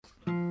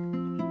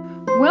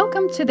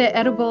Welcome to the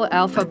Edible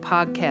Alpha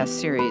podcast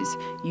series,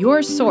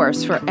 your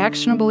source for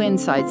actionable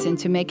insights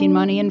into making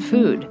money in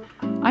food.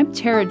 I'm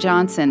Tara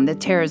Johnson, the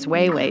Tara's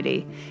Way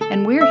Lady,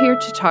 and we're here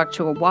to talk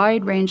to a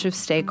wide range of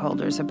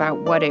stakeholders about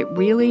what it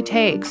really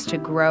takes to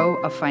grow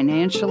a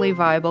financially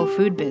viable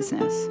food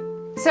business.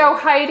 So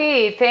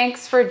Heidi,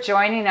 thanks for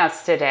joining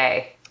us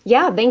today.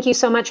 Yeah, thank you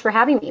so much for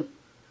having me.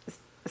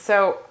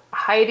 So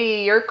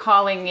Heidi, you're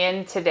calling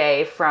in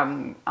today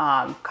from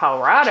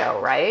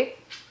Colorado, right?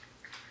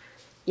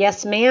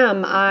 Yes,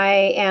 ma'am.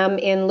 I am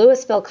in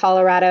Louisville,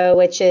 Colorado,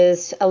 which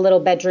is a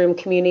little bedroom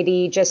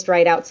community just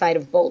right outside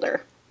of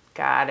Boulder.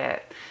 Got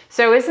it.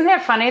 So isn't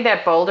that funny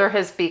that Boulder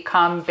has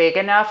become big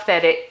enough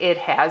that it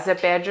has a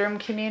bedroom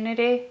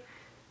community?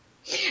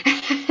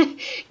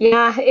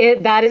 Yeah,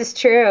 that is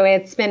true.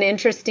 It's been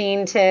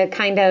interesting to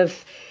kind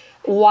of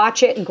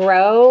watch it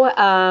grow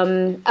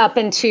up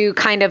into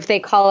kind of, they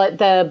call it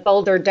the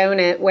Boulder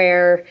Donut,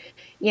 where,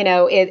 you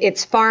know,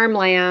 it's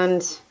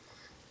farmland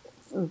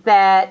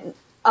that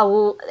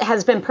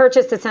has been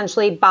purchased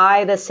essentially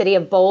by the city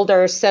of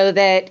Boulder so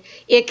that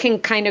it can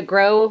kind of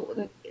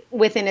grow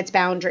within its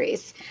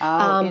boundaries.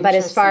 But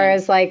as far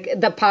as like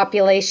the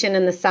population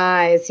and the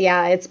size,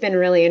 yeah, it's been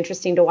really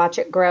interesting to watch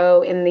it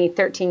grow in the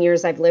 13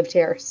 years I've lived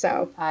here.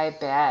 So I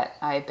bet.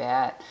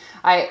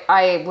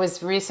 I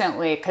was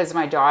recently, because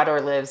my daughter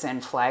lives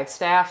in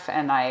Flagstaff,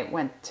 and I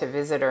went to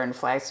visit her in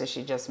Flagstaff.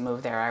 She just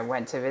moved there. I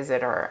went to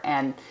visit her,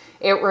 and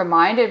it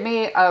reminded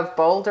me of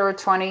Boulder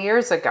 20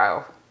 years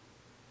ago.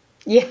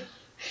 Yeah,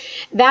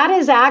 that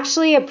is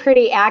actually a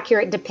pretty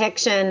accurate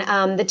depiction.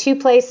 The two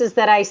places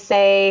that I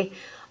say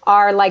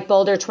are like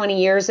Boulder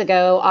 20 years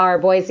ago are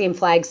Boise and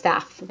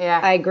Flagstaff. Yeah.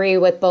 I agree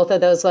with both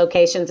of those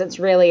locations. It's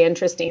really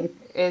interesting.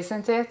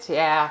 Isn't it?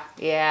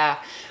 Yeah.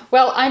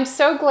 Well, I'm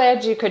so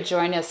glad you could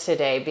join us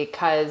today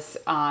because,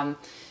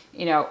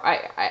 you know,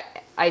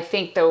 I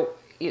think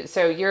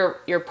so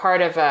you're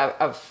part of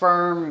a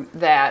firm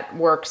that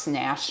works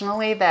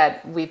nationally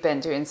that we've been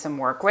doing some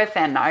work with,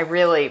 and I'm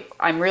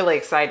really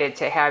excited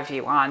to have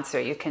you on so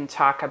you can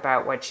talk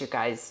about what you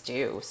guys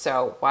do.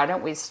 So why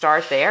don't we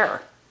start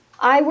there?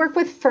 I work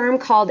with a firm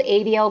called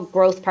ABL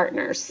Growth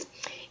Partners.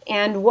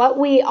 And what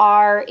we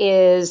are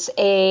is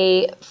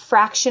a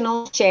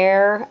fractional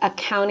share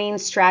accounting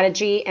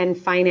strategy and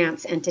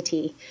finance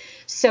entity.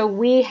 So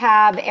we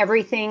have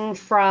everything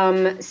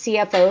from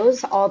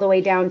CFOs all the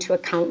way down to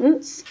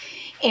accountants.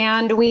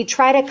 And we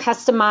try to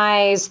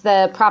customize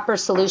the proper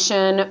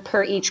solution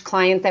per each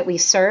client that we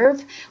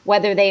serve,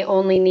 whether they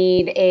only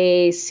need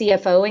a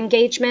CFO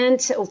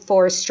engagement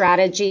for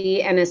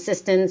strategy and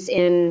assistance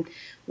in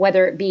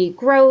whether it be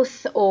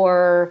growth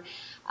or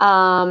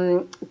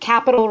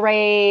capital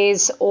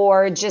raise,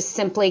 or just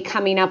simply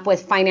coming up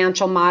with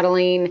financial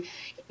modeling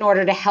in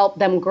order to help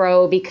them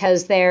grow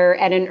because they're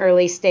at an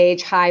early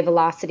stage, high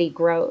velocity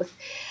growth.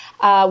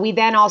 We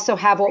then also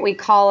have what we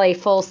call a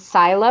full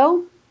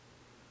silo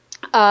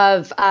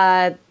of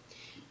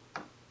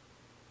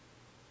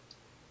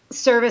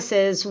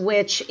services,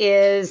 which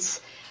is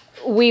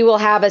we will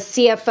have a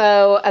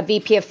CFO, a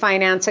VP of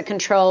finance, a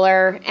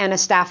controller, and a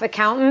staff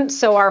accountant.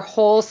 So our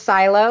whole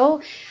silo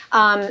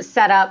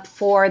set up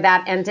for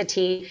that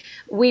entity.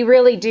 We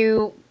really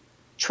do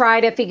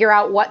try to figure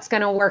out what's going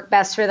to work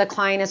best for the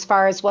client as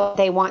far as what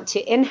they want to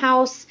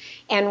in-house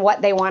and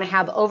what they want to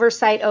have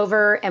oversight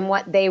over and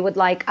what they would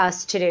like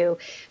us to do.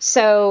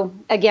 So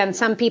again,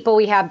 some people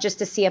we have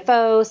just a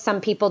CFO,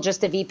 some people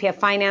just a VP of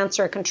finance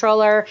or a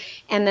controller,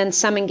 and then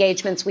some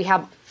engagements we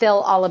have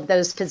fill all of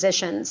those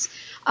positions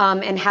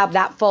and have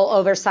that full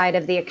oversight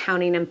of the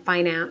accounting and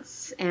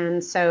finance.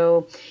 And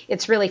so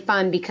it's really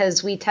fun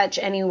because we touch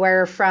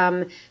anywhere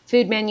from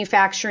food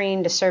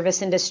manufacturing to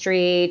service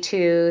industry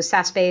to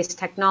SaaS-based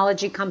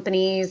technology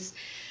companies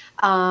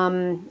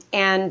and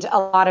a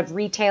lot of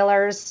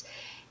retailers,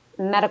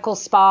 medical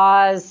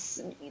spas,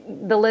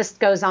 the list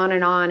goes on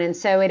and on. And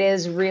so it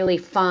is really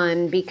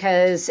fun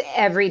because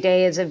every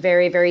day is a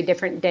very, very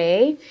different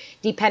day,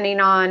 depending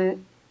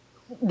on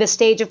the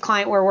stage of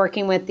client we're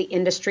working with, the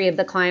industry of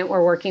the client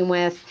we're working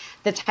with,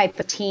 the type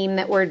of team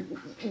that we're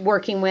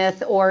working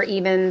with, or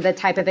even the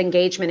type of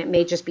engagement. It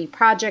may just be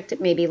project, it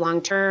may be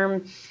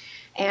long-term.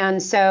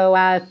 And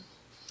so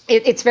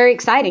it's very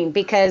exciting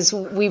because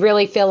we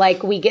really feel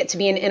like we get to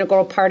be an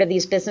integral part of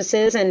these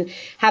businesses and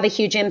have a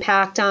huge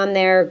impact on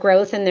their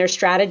growth and their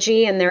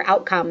strategy and their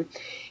outcome.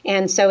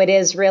 And so it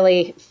is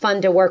really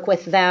fun to work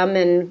with them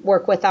and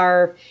work with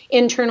our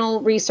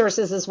internal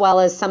resources as well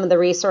as some of the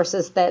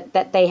resources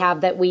that they have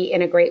that we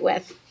integrate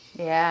with.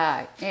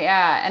 Yeah.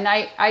 And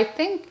I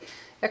think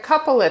a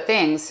couple of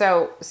things.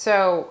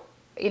 So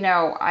you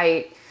know,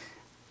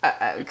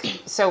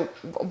 so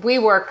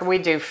we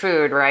do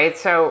food, right?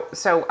 So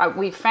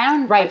I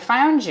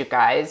found you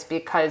guys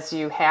because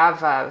you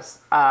have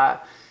a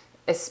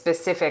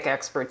specific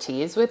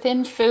expertise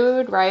within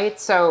food, right?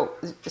 So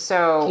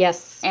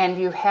yes, and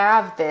you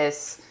have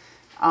this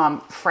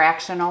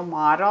fractional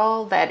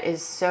model that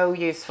is so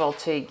useful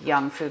to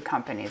young food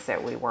companies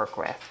that we work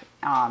with.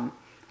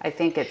 I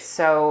think it's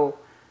so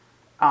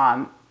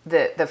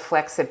the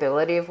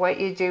flexibility of what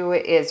you do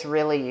is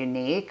really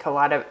unique. A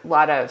lot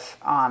of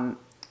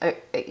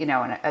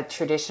a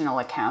traditional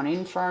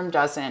accounting firm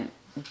doesn't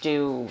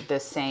do the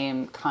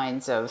same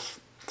kinds of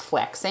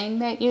flexing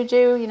that you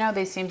do.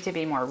 They seem to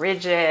be more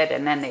rigid,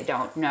 and then they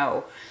don't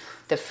know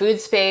the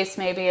food space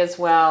maybe as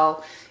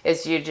well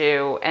as you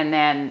do. And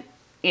then,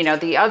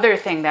 the other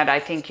thing that I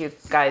think you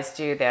guys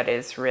do that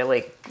is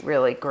really,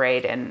 really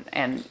great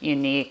and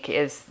unique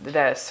is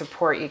the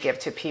support you give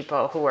to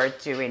people who are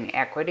doing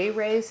equity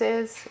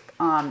raises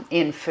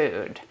in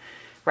food,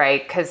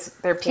 right? Because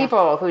there are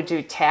people who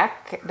do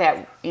tech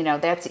that,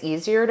 that's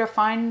easier to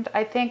find,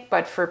 I think.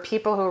 But for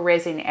people who are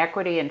raising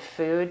equity in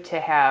food, to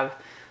have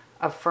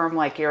a firm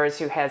like yours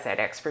who has that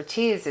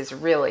expertise is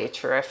really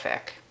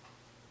terrific.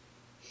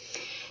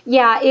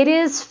 Yeah, it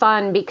is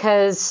fun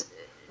because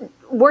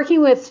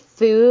working with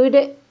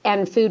food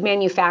and food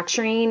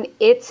manufacturing,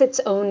 it's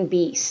its own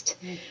beast.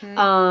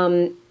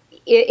 Mm-hmm.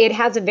 It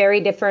has a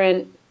very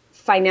different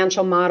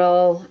financial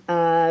model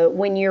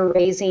when you're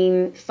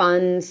raising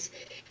funds.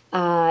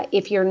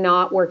 If you're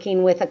not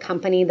working with a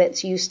company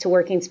that's used to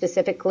working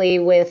specifically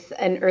with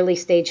an early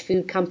stage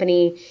food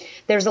company,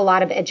 there's a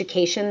lot of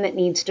education that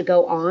needs to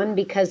go on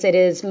because it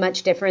is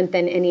much different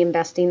than any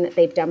investing that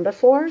they've done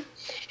before.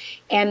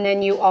 And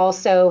then you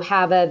also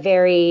have a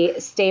very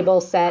stable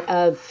set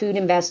of food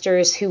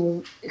investors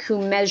who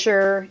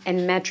measure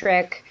and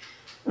metric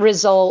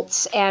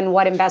results and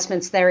what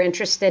investments they're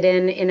interested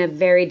in a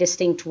very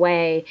distinct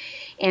way.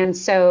 And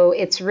so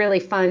it's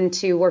really fun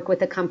to work with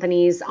the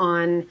companies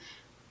on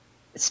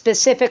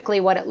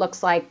specifically what it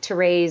looks like to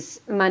raise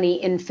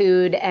money in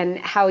food and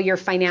how your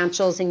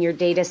financials and your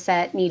data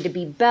set need to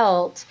be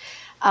built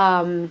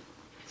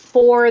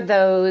for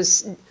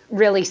those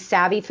really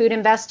savvy food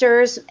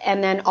investors,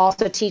 and then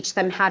also teach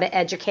them how to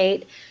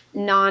educate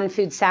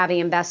non-food savvy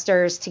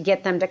investors to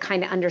get them to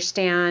kind of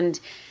understand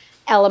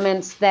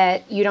elements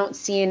that you don't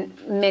see in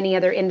many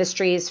other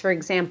industries. For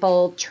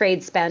example,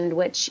 trade spend,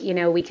 which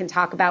we can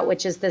talk about,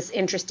 which is this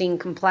interesting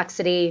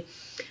complexity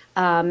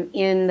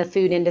in the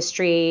food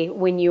industry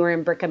when you are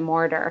in brick and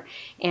mortar.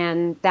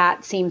 And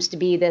that seems to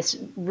be this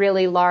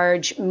really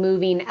large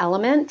moving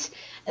element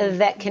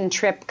that can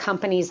trip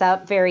companies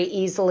up very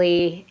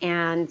easily.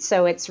 And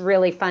so it's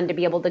really fun to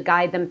be able to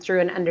guide them through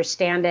and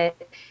understand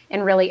it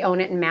and really own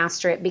it and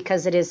master it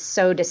because it is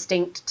so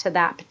distinct to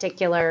that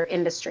particular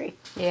industry.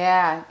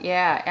 Yeah,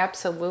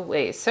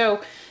 absolutely.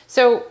 So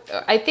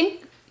I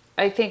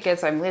think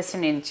as I'm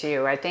listening to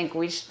you, I think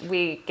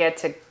we get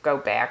to go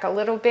back a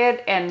little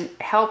bit and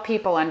help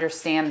people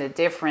understand the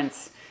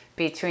difference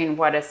between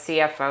what a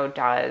CFO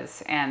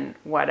does and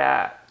what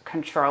a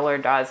controller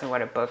does and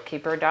what a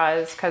bookkeeper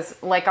does. Because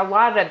like a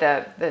lot of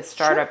the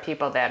startup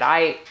people that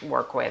I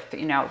work with,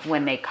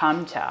 when they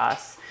come to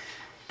us,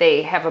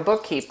 they have a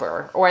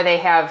bookkeeper or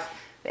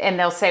and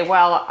they'll say,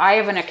 well, I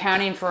have an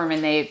accounting firm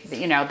and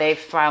they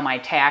file my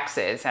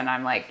taxes. And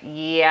I'm like,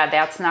 yeah,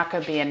 that's not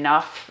going to be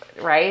enough,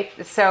 right?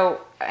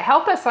 So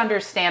help us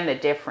understand the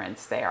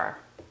difference there.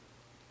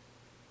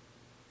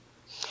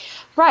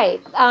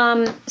 Right.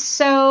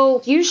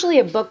 So usually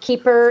a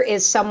bookkeeper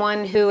is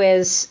someone who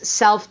is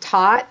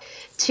self-taught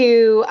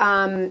to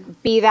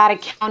be that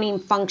accounting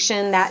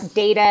function, that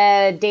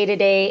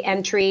day-to-day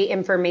entry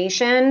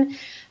information,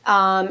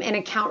 and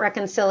account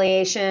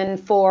reconciliation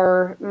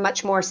for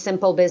much more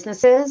simple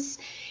businesses.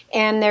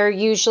 And they're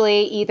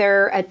usually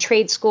either a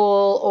trade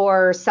school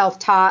or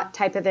self-taught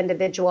type of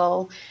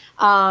individual.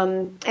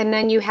 And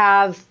then you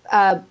have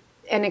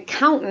an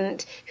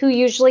accountant who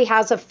usually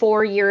has a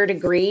 4-year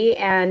degree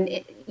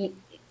and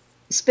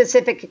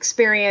specific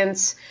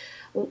experience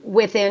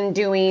within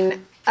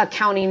doing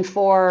accounting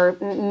for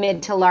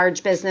mid to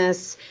large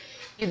business.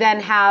 You then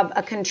have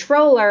a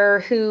controller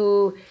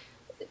who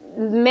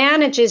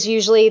manages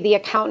usually the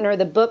accountant or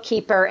the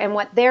bookkeeper, and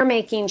what they're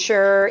making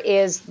sure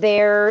is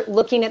they're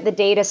looking at the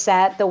data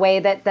set the way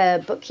that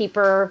the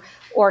bookkeeper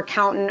or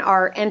accountant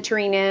are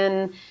entering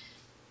in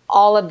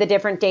all of the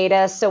different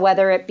data. So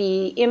whether it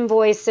be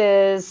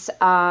invoices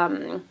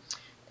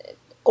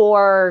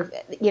or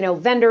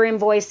vendor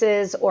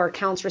invoices or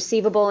accounts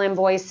receivable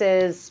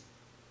invoices,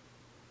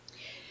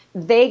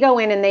 they go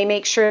in and they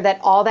make sure that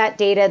all that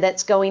data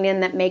that's going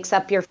in that makes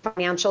up your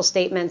financial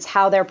statements,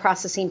 how they're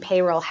processing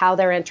payroll, how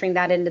they're entering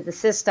that into the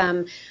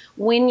system,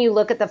 when you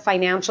look at the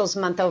financials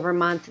month over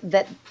month,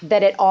 that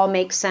it all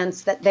makes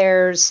sense, that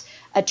there's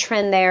a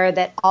trend there,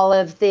 that all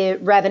of the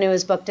revenue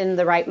is booked into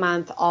the right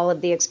month, all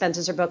of the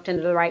expenses are booked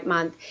into the right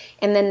month.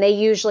 And then they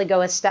usually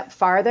go a step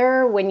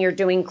farther when you're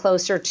doing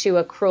closer to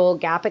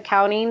accrual GAAP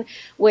accounting,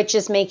 which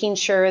is making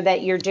sure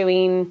that you're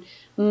doing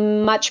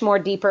much more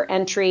deeper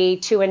entry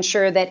to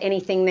ensure that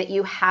anything that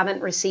you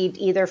haven't received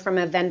either from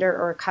a vendor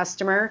or a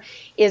customer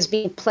is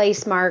being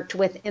place marked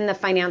within the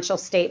financial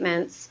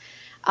statements,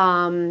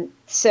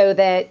 so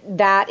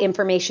that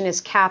information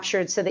is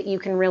captured so that you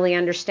can really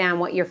understand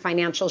what your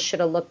financials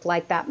should have looked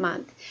like that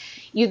month.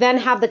 You then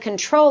have the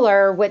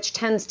controller, which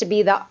tends to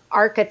be the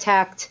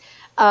architect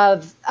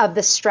of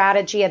the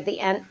strategy of the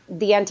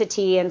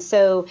entity. And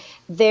so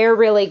they're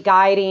really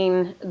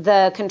guiding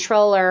the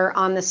controller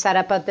on the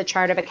setup of the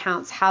chart of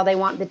accounts, how they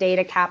want the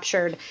data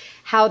captured,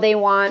 how they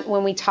want,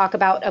 when we talk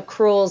about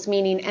accruals,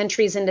 meaning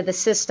entries into the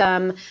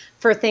system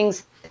for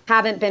things that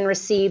haven't been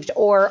received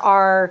or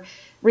are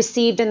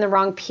received in the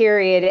wrong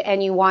period,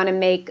 and you want to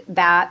make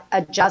that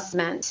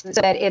adjustment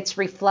so that it's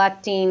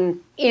reflecting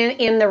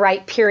in the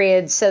right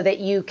period so that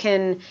you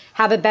can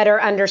have a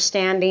better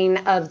understanding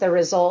of the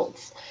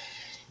results.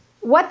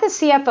 What the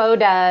CFO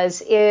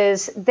does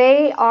is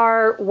they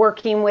are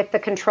working with the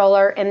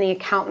controller and the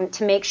accountant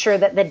to make sure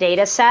that the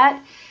data set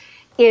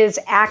is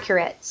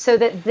accurate so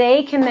that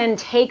they can then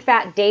take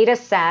that data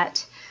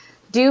set,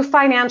 do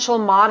financial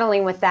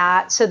modeling with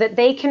that so that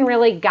they can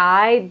really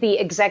guide the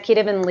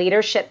executive and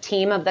leadership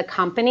team of the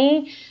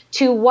company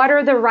to what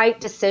are the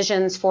right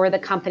decisions for the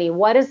company,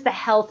 what is the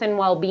health and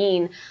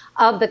well-being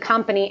of the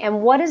company,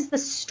 and what is the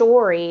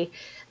story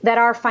that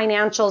our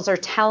financials are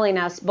telling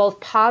us, both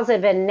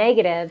positive and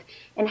negative,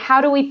 and how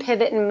do we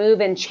pivot and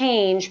move and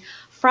change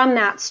from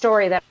that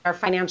story that our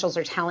financials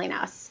are telling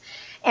us.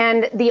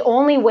 And the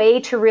only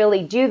way to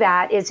really do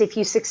that is if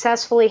you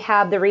successfully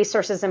have the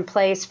resources in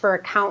place for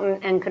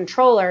accountant and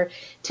controller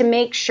to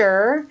make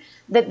sure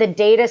that the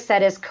data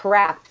set is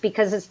correct,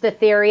 because it's the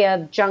theory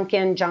of junk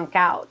in, junk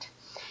out.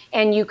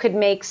 And you could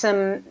make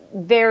some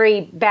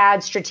very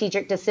bad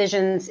strategic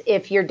decisions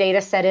if your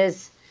data set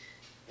is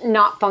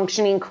not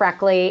functioning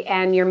correctly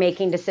and you're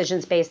making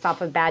decisions based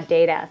off of bad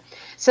data.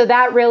 So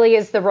that really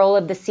is the role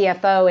of the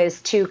CFO,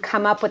 is to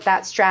come up with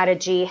that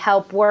strategy,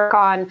 help work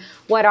on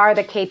what are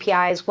the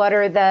KPIs, what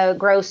are the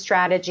growth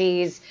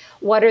strategies,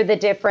 what are the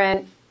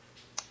different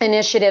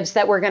initiatives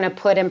that we're going to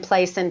put in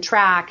place and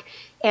track,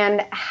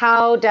 and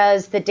how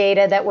does the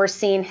data that we're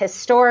seeing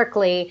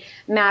historically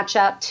match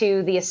up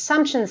to the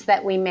assumptions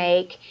that we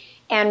make,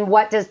 and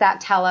what does that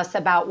tell us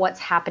about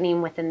what's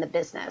happening within the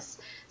business.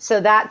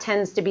 So that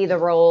tends to be the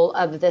role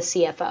of the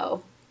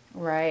CFO.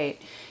 Right.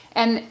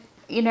 And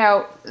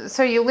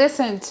so you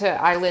listen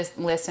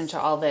to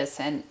all this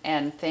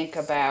and think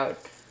about,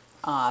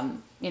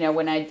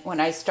 when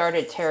I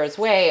started Tara's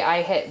Way,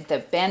 I had the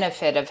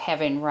benefit of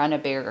having run a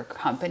bigger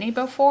company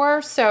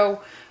before.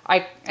 So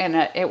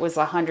it was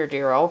a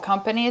 100-year-old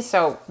company,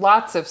 so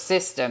lots of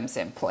systems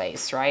in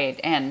place, right?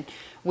 And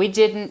we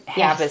didn't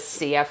have a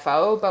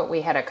CFO, but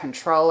we had a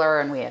controller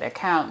and we had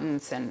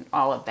accountants and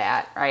all of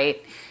that,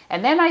 right?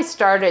 And then I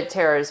started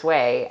Tara's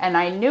Way, and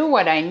I knew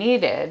what I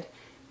needed,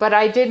 but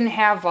I didn't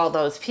have all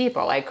those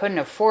people. I couldn't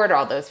afford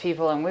all those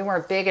people, and we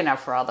weren't big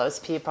enough for all those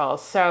people.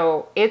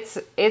 So it's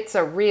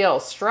a real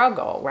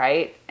struggle,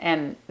 right?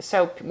 And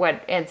so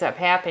what ends up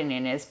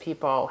happening is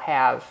people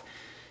have,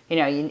 you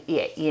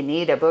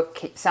need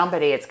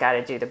somebody that's got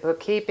to do the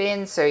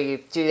bookkeeping, so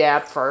you do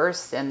that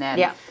first, and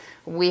then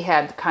we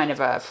had kind of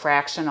a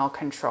fractional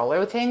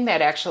controller thing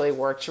that actually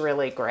worked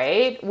really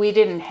great. We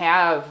didn't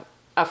have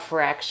a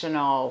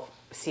fractional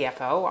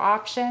CFO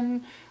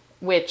option,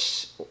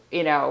 which,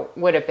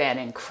 would have been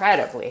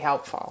incredibly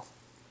helpful.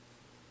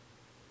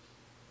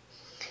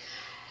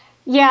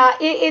 Yeah,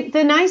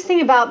 the nice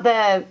thing about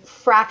the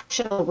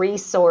fractional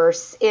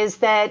resource is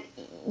that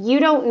you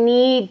don't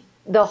need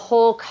the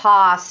whole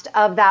cost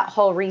of that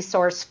whole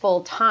resource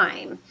full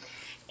time.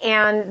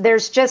 And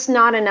there's just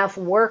not enough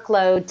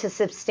workload to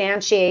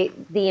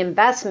substantiate the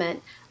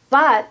investment.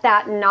 But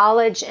that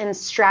knowledge and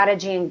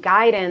strategy and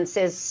guidance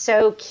is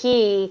so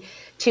key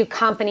to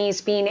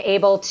companies being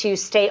able to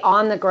stay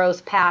on the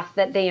growth path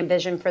that they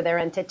envision for their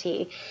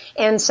entity.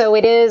 And so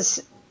it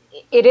is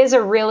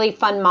a really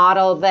fun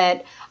model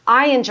that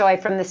I enjoy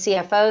from the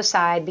CFO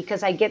side,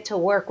 because I get to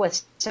work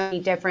with so many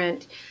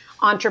different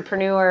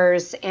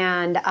entrepreneurs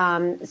and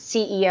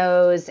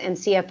CEOs and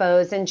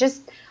CFOs and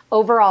just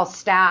overall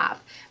staff,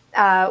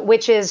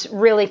 which is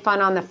really fun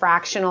on the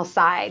fractional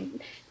side.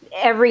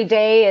 Every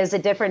day is a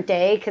different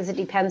day because it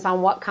depends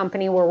on what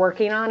company we're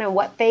working on and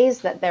what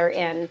phase that they're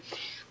in.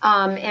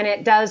 And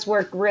it does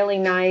work really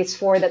nice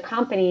for the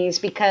companies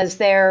because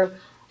they're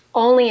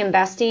only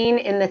investing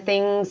in the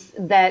things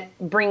that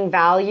bring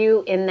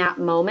value in that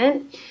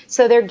moment.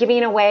 So they're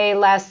giving away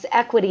less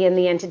equity in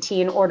the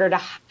entity in order to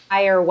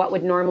hire what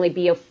would normally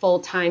be a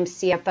full-time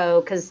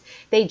CFO, because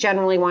they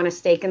generally want a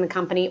stake in the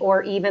company,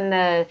 or even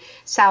the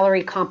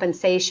salary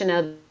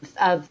compensation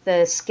of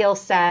the skill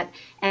set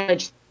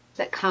and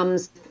that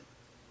comes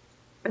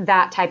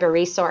that type of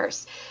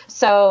resource.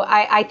 So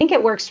I think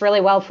it works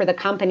really well for the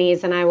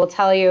companies. And I will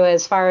tell you,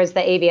 as far as the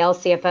ABL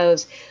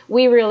CFOs,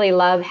 we really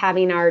love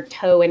having our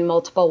toe in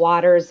multiple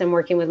waters and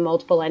working with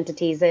multiple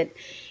entities. It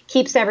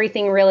keeps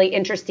everything really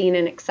interesting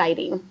and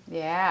exciting.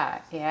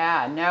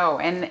 No.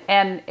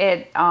 And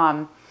it,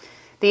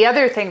 the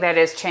other thing that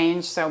has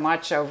changed so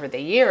much over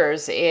the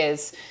years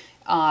is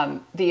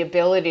the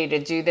ability to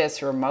do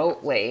this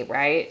remotely,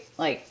 right?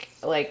 Like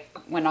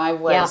when I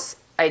was,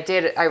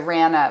 I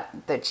ran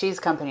the cheese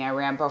company I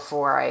ran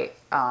before I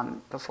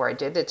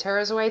did the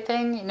Tara's Way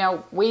thing.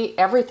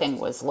 Everything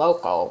was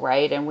local,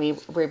 right? And we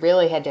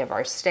really had to have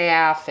our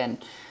staff and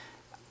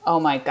Oh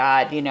my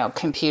God,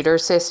 computer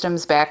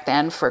systems back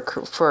then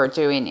for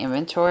doing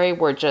inventory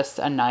were just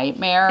a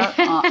nightmare.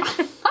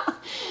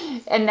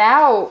 And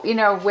now,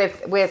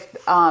 with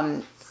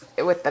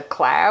the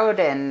cloud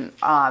and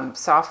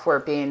software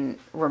being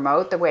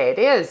remote the way it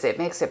is, it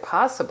makes it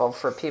possible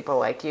for people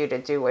like you to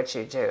do what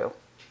you do.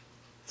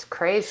 It's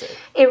crazy.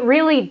 It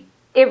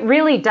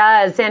really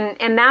does,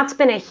 and that's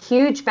been a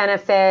huge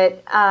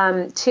benefit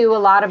to a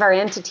lot of our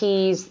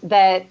entities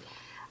that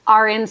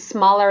are in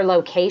smaller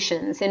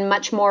locations, in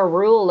much more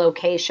rural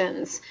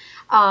locations,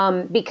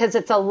 because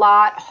it's a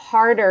lot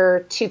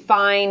harder to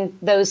find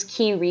those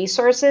key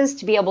resources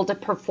to be able to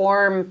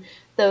perform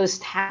those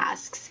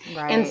tasks.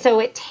 Right. And so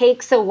it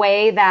takes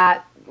away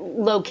that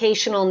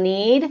locational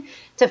need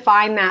to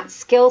find that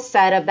skill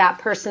set of that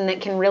person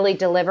that can really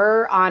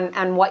deliver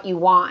on what you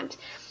want.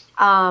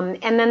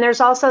 And then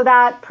there's also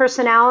that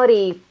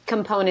personality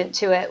component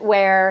to it,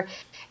 where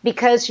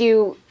because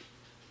you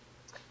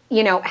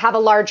have a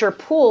larger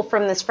pool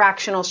from this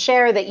fractional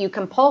share that you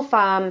can pull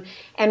from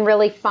and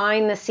really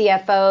find the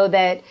CFO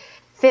that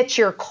fits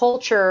your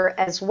culture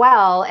as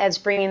well as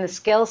bringing the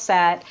skill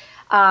set.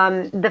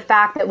 The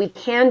fact that we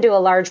can do a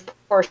large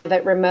portion of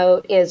it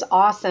remote is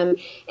awesome.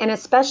 And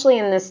especially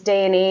in this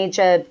day and age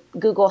of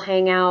Google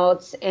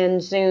Hangouts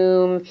and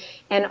Zoom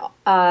and,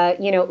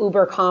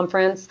 Uber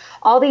Conference,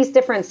 all these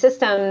different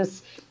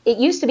systems. It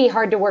used to be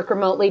hard to work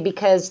remotely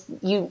because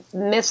you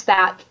miss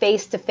that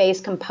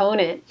face-to-face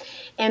component.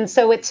 And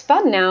so it's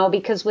fun now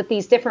because with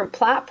these different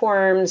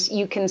platforms,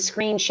 you can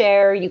screen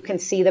share, you can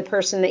see the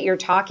person that you're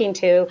talking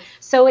to.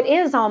 So it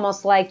is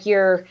almost like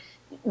you're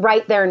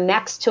right there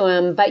next to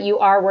them, but you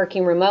are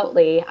working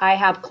remotely. I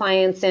have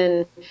clients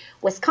in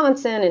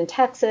Wisconsin and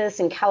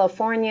Texas and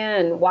California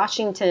and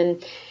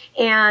Washington.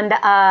 And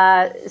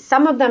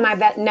some of them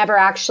I've never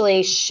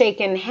actually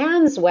shaken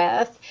hands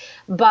with,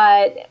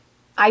 but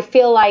I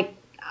feel like,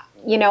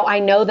 I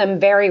know them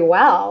very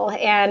well,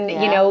 and,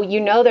 Yeah. you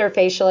know their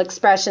facial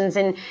expressions,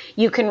 and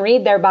you can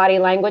read their body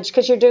language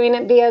because you're doing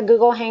it via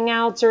Google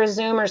Hangouts or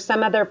Zoom or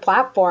some other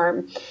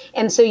platform.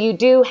 And so you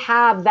do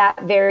have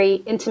that very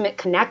intimate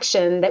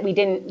connection that we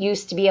didn't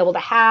used to be able to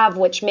have,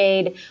 which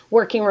made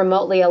working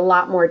remotely a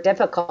lot more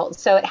difficult.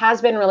 So it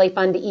has been really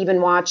fun to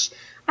even watch.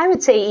 I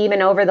would say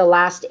even over the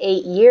last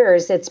 8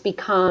 years, it's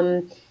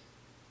become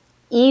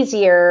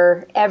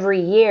easier every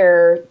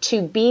year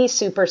to be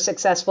super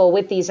successful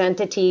with these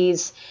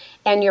entities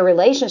and your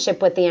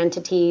relationship with the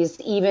entities,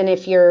 even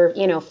if you're,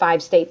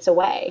 5 states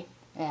away.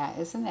 Yeah,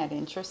 isn't that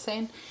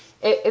interesting?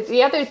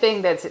 The other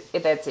thing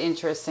that's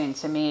interesting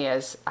to me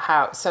is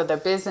how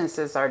the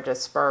businesses are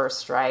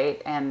dispersed,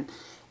 right? And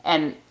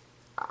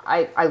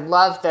I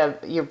love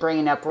you're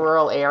bringing up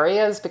rural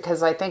areas,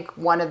 because I think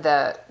one of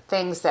the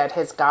things that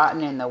has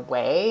gotten in the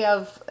way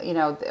of,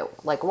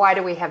 like, why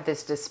do we have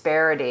this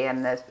disparity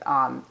in the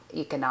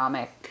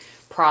economic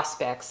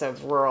prospects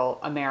of rural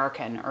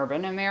America and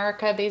urban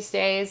America these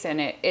days?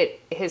 And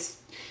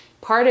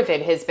part of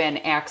it has been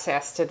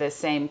access to the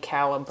same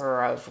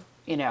caliber of,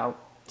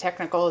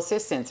 technical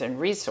assistance and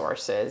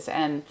resources.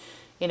 And,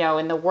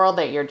 in the world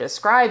that you're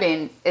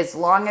describing, as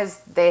long as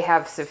they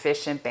have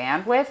sufficient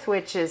bandwidth,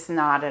 which is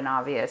not an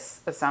obvious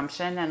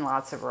assumption in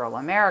lots of rural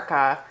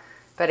America,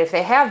 but if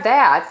they have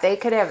that, they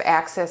could have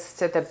access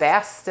to the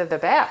best of the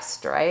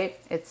best, right?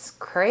 It's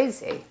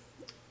crazy.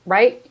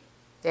 Right?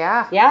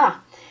 Yeah. Yeah.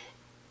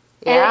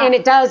 Yeah. And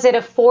it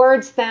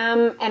affords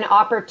them an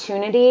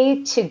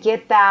opportunity to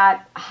get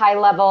that high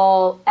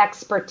level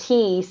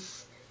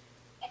expertise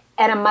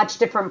at a much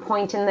different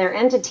point in their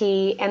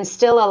entity, and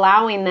still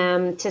allowing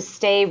them to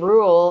stay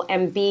rural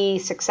and be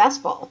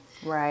successful.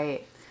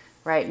 Right.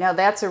 Right. No,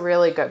 that's a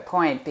really good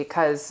point,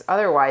 because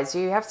otherwise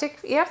you have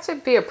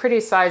to be a pretty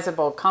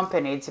sizable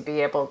company to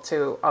be able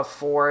to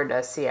afford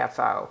a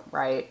CFO,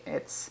 right?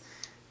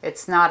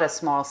 It's not a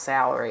small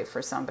salary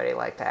for somebody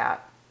like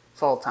that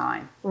full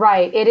time.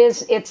 Right.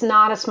 It's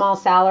not a small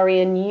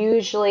salary, and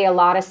usually a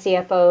lot of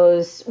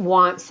CFOs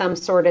want some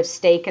sort of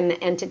stake in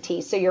the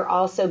entity. So you're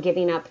also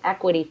giving up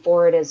equity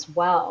for it as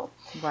well.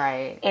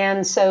 Right.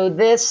 And so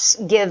this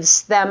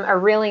gives them a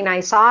really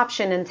nice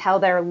option until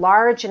they're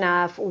large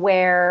enough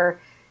where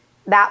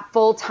that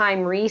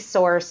full-time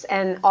resource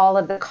and all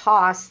of the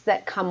costs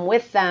that come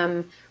with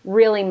them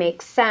really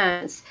make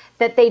sense,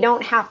 that they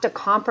don't have to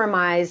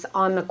compromise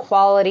on the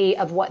quality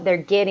of what they're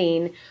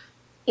getting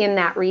in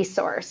that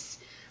resource.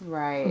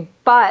 Right.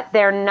 But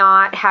they're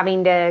not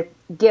having to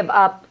give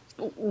up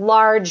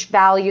large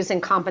values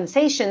and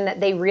compensation that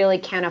they really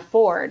can't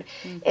afford.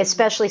 Mm-hmm.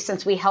 Especially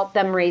since we help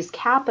them raise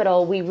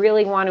capital, we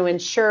really want to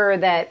ensure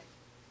that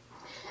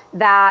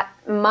that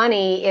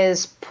money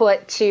is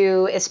put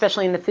to,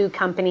 especially in the food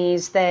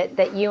companies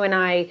that you and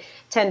I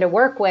tend to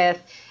work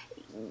with,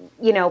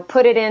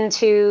 put it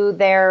into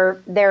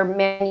their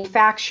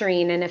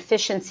manufacturing and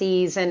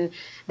efficiencies and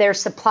their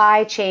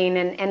supply chain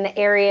and the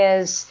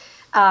areas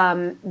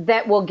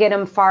that will get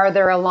them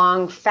farther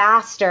along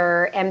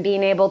faster, and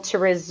being able to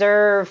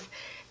reserve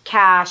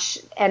cash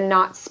and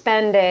not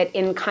spend it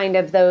in kind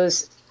of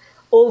those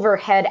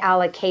overhead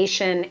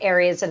allocation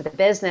areas of the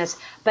business,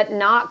 but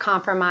not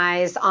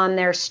compromise on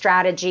their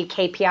strategy,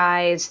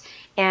 KPIs,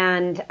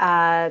 and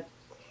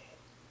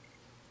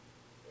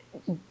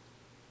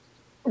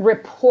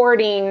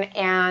reporting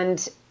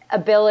and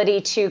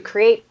ability to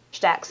create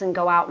decks and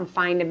go out and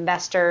find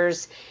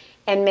investors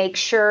and make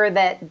sure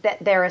that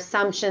their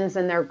assumptions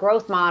and their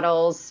growth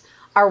models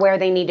are where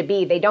they need to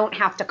be. They don't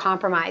have to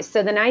compromise.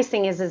 So the nice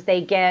thing is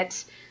they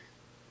get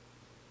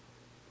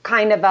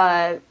kind of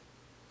a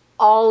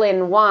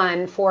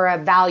all-in-one for a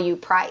value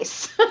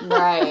price.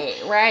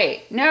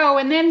 Right. No,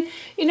 and then,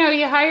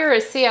 you hire a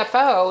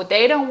CFO,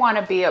 they don't want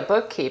to be a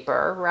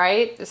bookkeeper,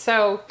 right?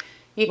 So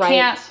you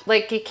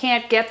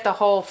can't get the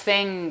whole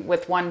thing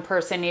with one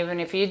person, even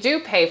if you do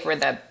pay for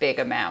the big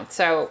amount.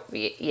 So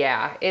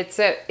yeah, it's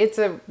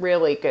a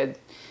really good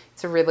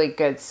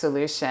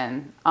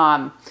solution.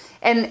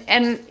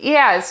 And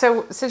yeah,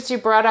 so since you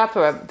brought up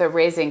the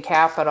raising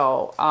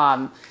capital,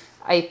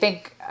 I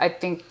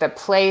think the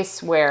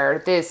place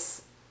where this,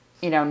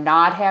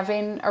 not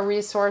having a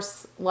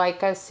resource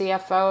like a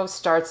CFO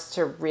starts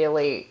to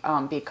really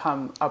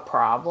become a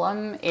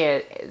problem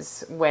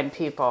is when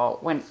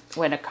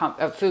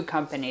a food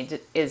company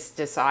is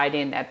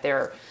deciding that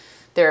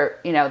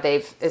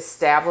they've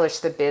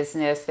established the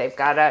business, they've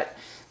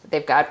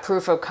got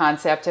proof of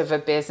concept of a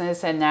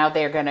business, and now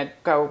they're going to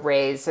go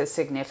raise a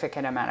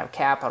significant amount of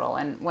capital.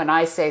 And when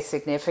I say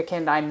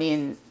significant, I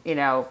mean,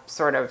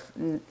 sort of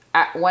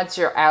once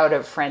you're out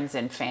of friends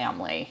and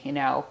family,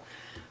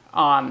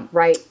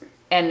 Right.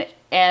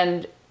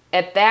 And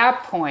at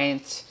that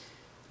point,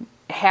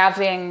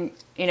 having,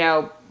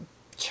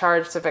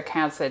 charts of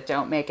accounts that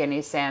don't make any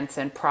sense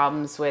and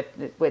problems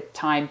with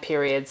time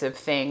periods of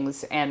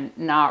things and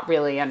not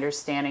really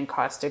understanding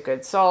cost of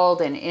goods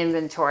sold and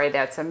inventory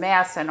that's a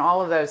mess and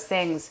all of those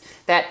things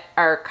that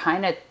are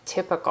kind of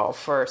typical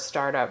for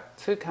startup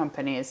food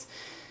companies,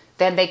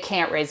 then they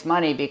can't raise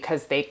money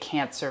because they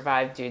can't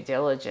survive due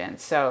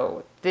diligence.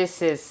 So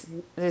this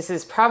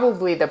is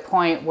probably the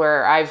point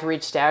where I've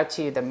reached out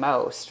to you the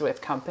most with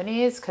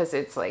companies, because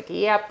it's like,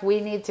 yep,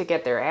 we need to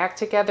get their act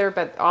together,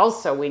 but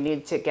also we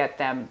need to get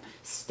them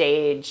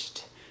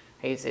staged.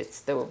 I use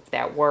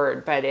that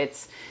word, but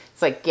it's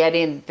like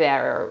getting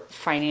their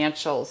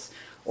financials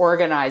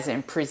organized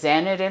and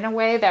presented in a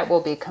way that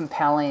will be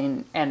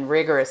compelling and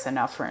rigorous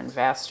enough for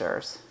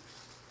investors.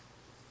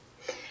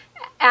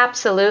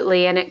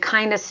 Absolutely. And it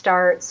kind of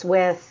starts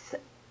with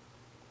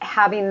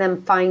having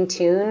them fine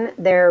tune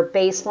their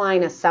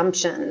baseline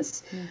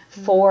assumptions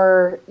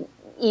for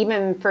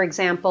even, for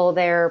example,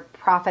 their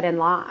profit and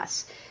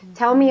loss.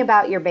 Tell me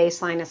about your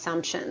baseline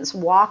assumptions.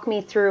 Walk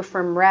me through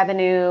from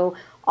revenue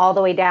all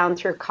the way down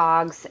through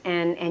COGS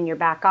and your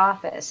back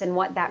office and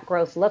what that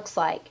growth looks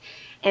like,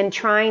 and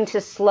trying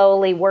to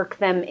slowly work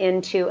them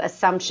into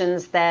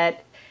assumptions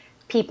that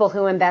people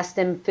who invest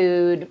in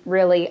food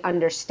really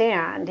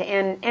understand.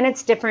 And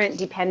it's different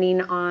depending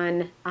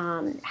on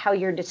how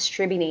you're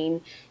distributing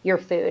your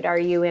food. Are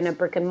you in a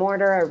brick and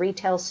mortar, a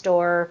retail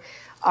store?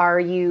 Are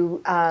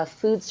you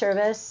food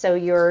service, so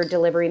you're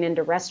delivering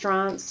into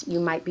restaurants? You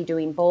might be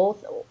doing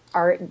both.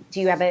 Do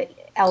you have an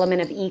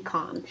element of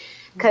e-com?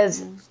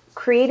 Because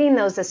creating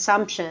those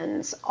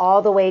assumptions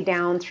all the way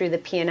down through the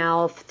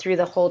P&L, through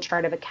the whole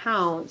chart of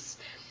accounts,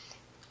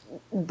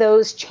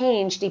 those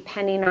change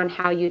depending on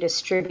how you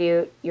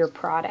distribute your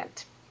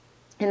product.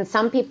 And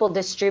some people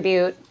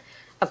distribute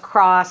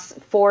across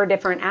 4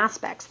 different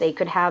aspects. They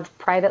could have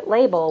private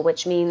label,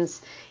 which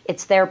means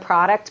it's their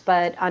product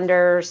but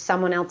under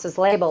someone else's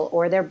label,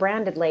 or their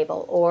branded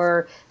label,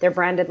 or their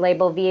branded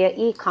label via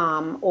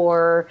e-com,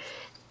 or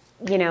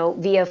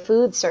via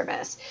food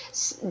service.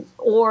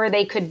 Or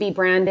they could be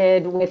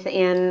branded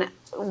within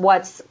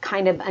what's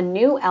kind of a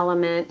new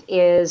element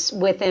is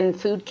within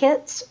food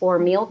kits or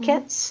meal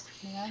kits.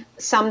 Yeah.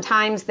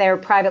 Sometimes they're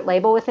private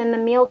label within the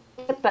meal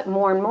kit, but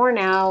more and more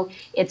now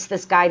it's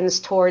this guidance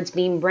towards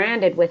being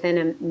branded within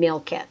a meal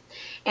kit.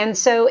 And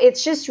so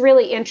it's just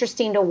really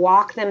interesting to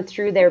walk them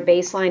through their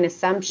baseline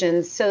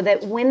assumptions so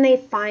that when they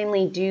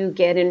finally do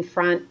get in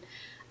front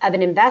of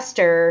an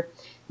investor,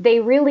 they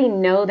really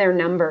know their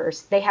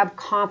numbers. They have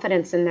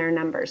confidence in their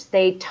numbers.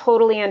 They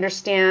totally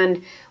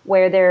understand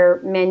where their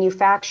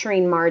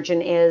manufacturing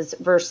margin is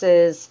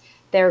versus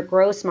their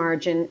gross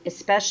margin,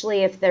 especially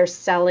if they're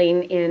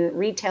selling in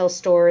retail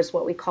stores,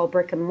 what we call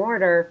brick and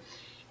mortar,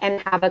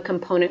 and have a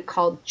component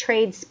called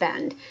trade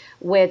spend,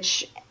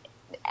 which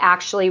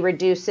actually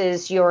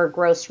reduces your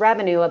gross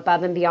revenue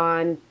above and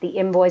beyond the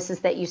invoices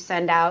that you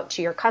send out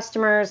to your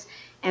customers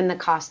and the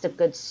cost of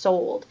goods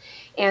sold.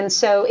 And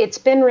so it's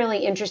been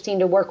really interesting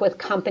to work with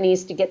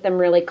companies to get them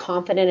really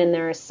confident in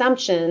their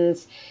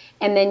assumptions,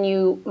 and then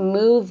you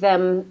move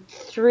them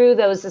through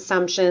those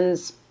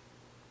assumptions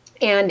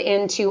and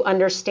into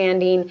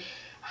understanding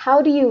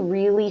how do you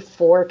really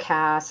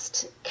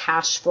forecast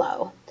cash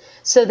flow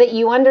so that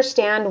you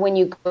understand when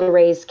you go to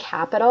raise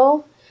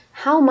capital,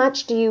 how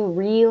much do you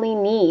really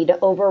need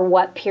over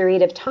what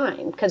period of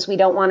time? Because we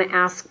don't want to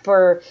ask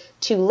for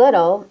too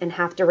little and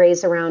have to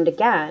raise around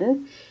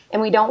again.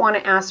 and we don't want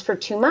to ask for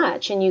too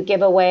much, and you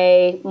give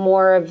away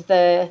more of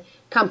the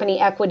company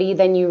equity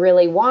than you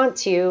really want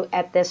to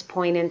at this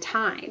point in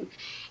time.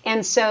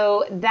 And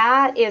so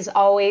that is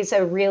always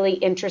a really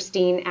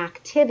interesting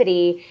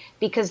activity,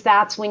 because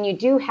that's when you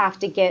do have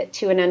to get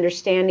to an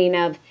understanding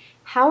of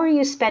how are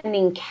you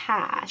spending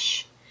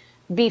cash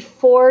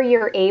before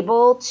you're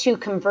able to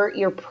convert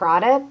your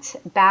product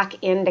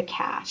back into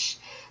cash.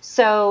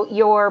 So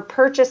you're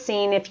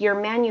purchasing, if you're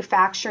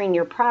manufacturing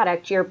your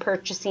product, you're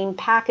purchasing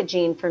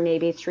packaging for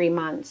maybe 3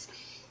 months.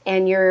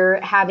 And you're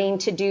having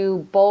to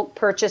do bulk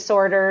purchase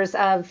orders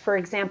of, for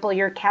example,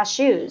 your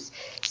cashews.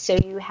 So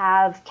you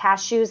have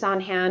cashews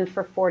on hand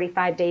for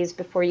 45 days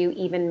before you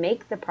even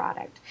make the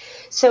product.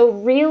 So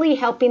really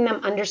helping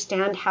them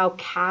understand how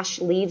cash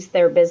leaves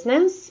their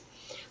business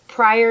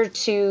prior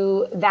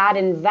to that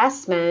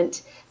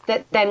investment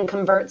that then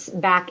converts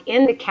back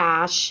into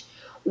cash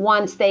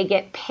once they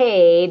get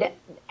paid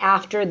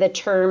after the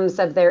terms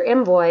of their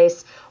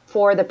invoice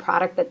for the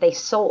product that they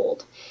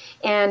sold.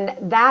 And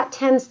that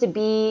tends to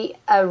be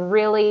a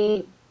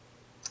really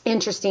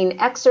interesting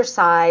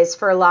exercise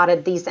for a lot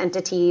of these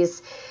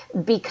entities,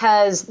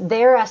 because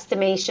their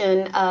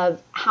estimation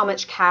of how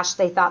much cash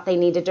they thought they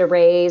needed to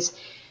raise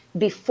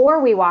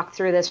before we walk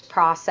through this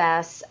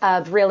process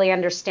of really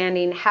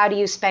understanding how do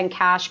you spend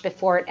cash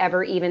before it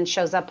ever even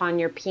shows up on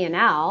your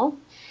P&L,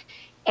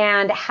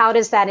 and how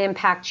does that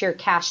impact your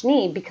cash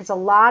need? Because a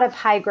lot of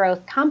high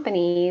growth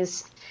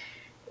companies,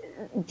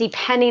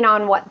 depending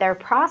on what their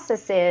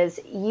process is,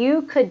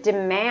 you could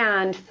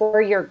demand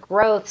for your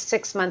growth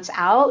 6 months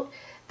out,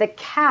 the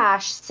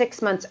cash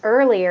 6 months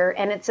earlier,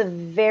 and it's a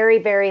very,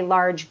 very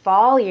large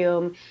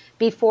volume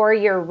before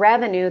your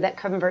revenue that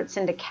converts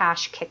into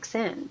cash kicks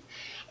in.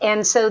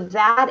 And so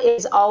that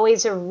is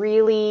always a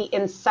really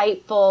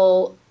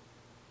insightful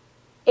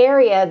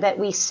area that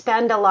we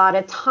spend a lot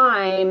of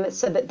time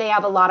so that they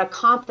have a lot of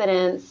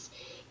confidence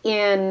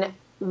in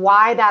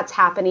why that's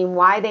happening,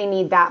 why they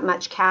need that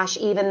much cash,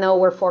 even though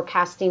we're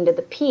forecasting to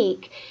the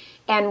peak.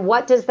 And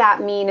what does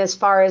that mean as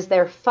far as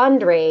their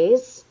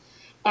fundraise,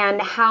 and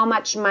how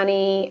much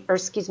money, or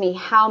excuse me,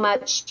 how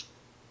much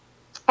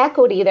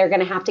equity they're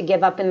going to have to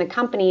give up in the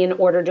company in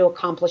order to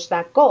accomplish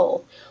that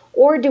goal?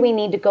 Or do we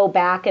need to go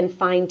back and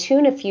fine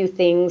tune a few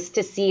things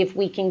to see if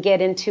we can get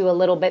into a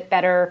little bit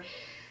better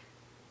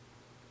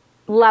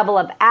level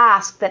of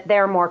ask that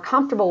they're more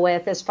comfortable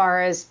with as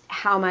far as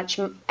how much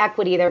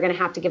equity they're going to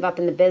have to give up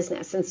in the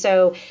business? And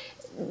so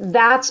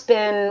that's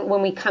been,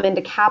 when we come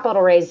into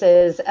capital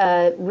raises,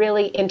 a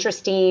really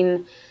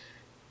interesting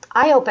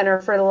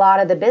eye-opener for a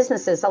lot of the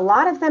businesses. A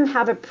lot of them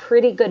have a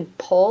pretty good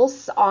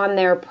pulse on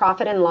their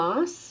profit and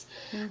loss,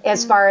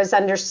 as far as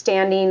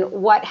understanding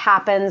what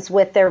happens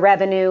with their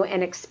revenue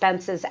and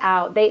expenses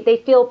out.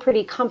 They feel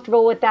pretty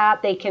comfortable with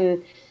that. They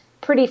can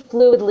pretty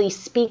fluidly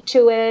speak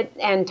to it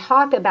and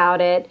talk about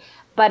it,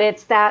 but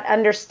it's that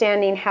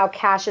understanding how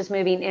cash is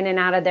moving in and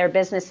out of their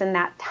business, and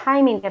that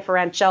timing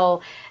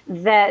differential,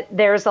 that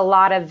there's a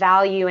lot of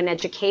value and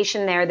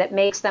education there that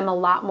makes them a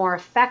lot more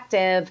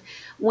effective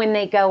when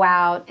they go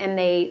out and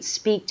they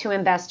speak to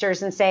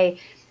investors and say,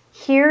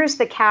 here's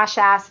the cash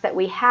ask that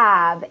we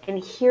have,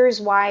 and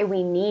here's why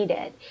we need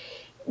it.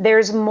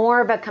 There's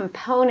more of a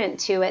component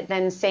to it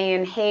than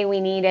saying, hey, we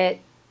need it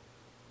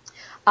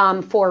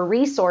for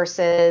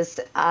resources,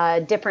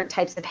 different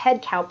types of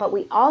headcount, but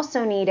we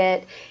also need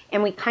it,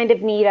 and we kind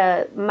of need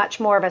a much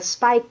more of a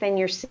spike than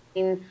you're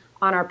seeing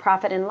on our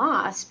profit and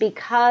loss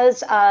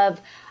because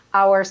of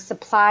our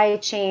supply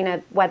chain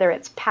of whether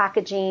it's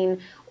packaging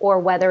or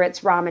whether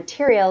it's raw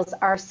materials.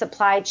 Our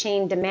supply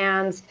chain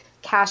demands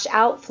cash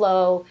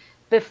outflow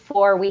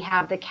before we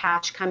have the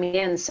cash coming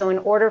in. So in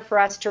order for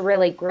us to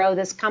really grow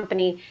this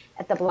company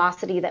at the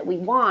velocity that we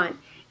want,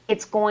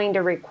 it's going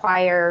to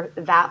require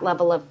that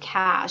level of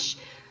cash.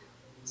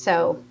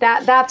 So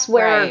that's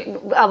where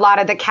a lot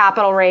of the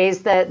capital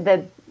raise,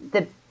 the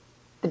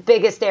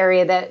biggest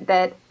area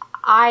that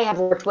I have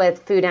worked with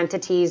food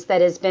entities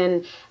that has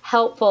been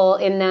helpful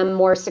in them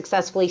more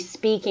successfully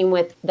speaking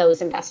with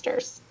those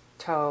investors.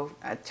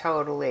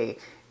 Totally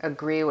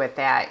agree with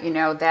that. You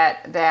know,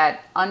 that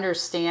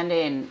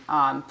understanding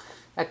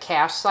a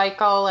cash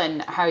cycle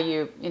and how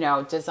you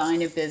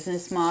design a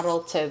business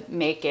model to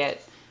make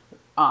it,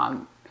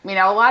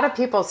 a lot of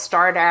people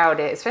start out,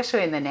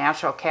 especially in the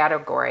natural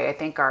category, I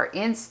think our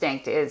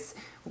instinct is,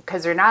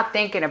 because they're not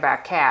thinking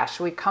about cash,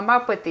 we come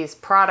up with these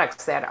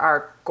products that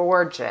are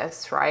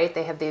gorgeous, right?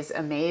 They have these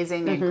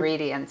amazing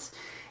ingredients,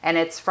 and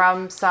it's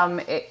from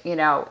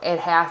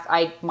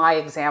my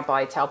example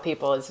I tell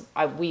people is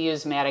we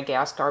use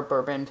Madagascar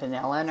bourbon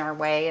vanilla in our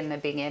way in the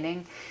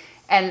beginning.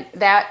 And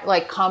that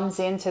comes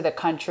into the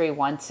country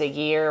once a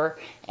year,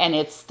 and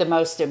it's the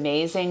most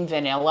amazing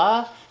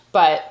vanilla,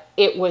 but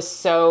it was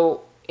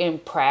so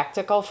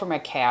impractical from a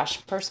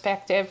cash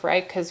perspective,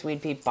 right? Because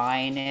we'd be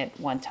buying it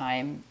one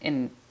time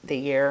in the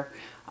year.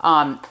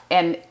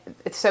 And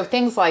so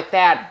things like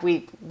that,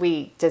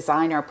 we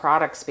design our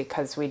products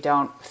because we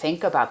don't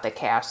think about the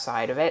cash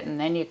side of it. And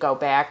then you go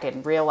back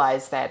and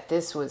realize that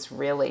this was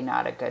really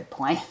not a good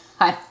plan.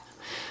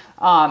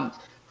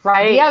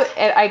 Right. Yeah,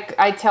 and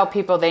I tell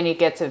people they need to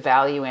get to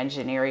value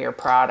engineer your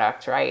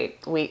product, right?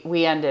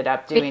 We ended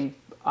up doing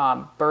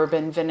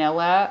bourbon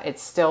vanilla.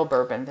 It's still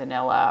bourbon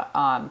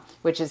vanilla,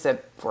 which is a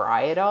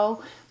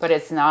varietal, but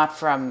it's not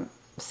from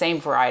same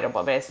varietal,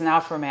 but it's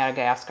not from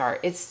Madagascar.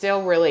 It's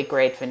still really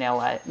great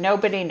vanilla.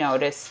 Nobody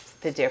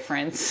noticed the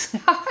difference,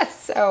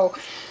 so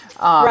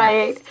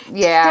Right.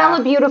 yeah.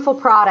 Still a beautiful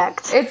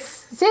product. It's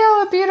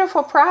still a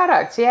beautiful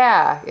product.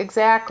 Yeah,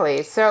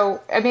 exactly.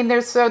 So, I mean,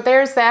 there's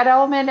that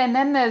element, and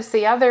then there's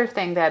the other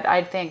thing that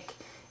I think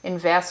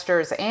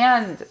investors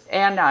and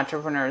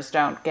entrepreneurs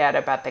don't get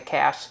about the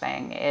cash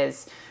thing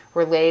is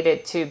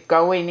related to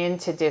going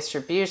into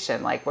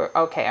distribution. Like,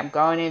 okay, I'm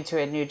going into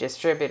a new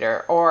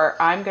distributor, or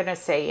I'm going to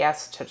say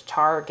yes to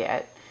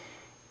Target,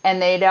 and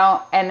they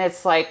don't, and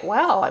it's like,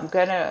 well, I'm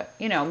gonna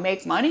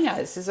make money on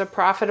this. This is a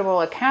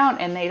profitable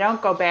account, and they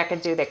don't go back and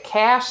do the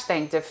cash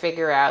thing to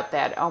figure out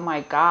that, oh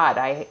my god,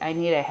 I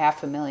need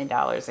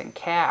 $500,000 in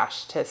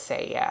cash to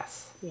say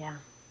yes.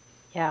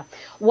 Yeah.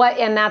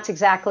 And that's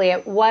exactly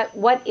it.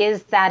 What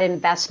is that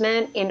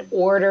investment in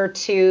order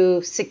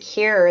to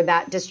secure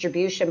that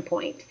distribution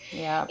point?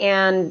 Yeah.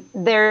 And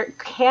there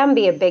can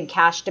be a big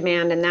cash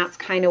demand, and that's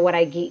kind of what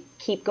I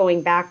keep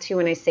going back to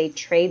when I say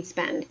trade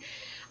spend.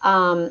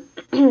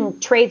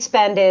 Trade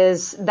spend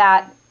is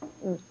that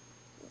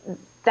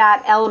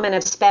element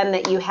of spend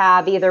that you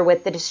have either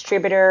with the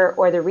distributor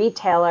or the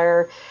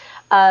retailer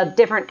of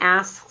different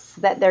asks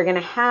that they're going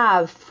to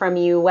have from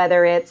you,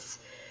 whether it's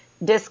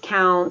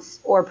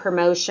discounts or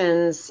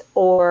promotions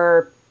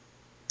or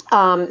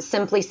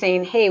simply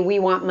saying, hey, we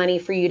want money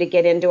for you to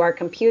get into our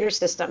computer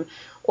system,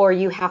 or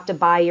you have to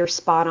buy your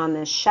spot on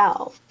this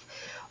shelf.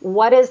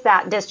 What is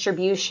that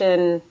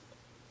distribution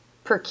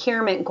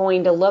procurement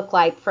going to look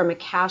like from a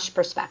cash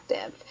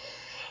perspective?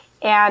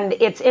 And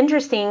it's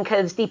interesting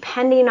because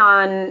depending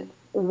on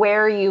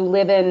where you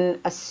live in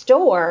a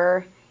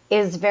store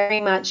is very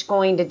much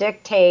going to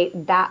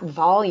dictate that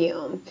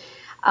volume.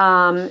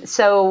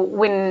 So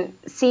when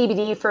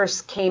CBD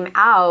first came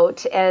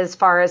out, as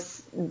far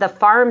as the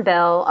Farm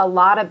Bill, a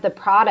lot of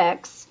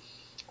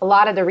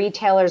the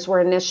retailers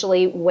were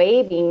initially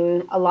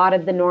waiving a lot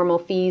of the normal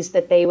fees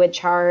that they would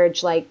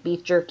charge, like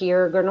beef jerky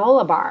or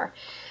granola bar,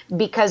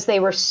 because they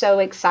were so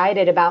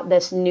excited about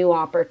this new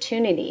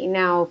opportunity.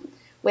 Now,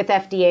 with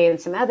FDA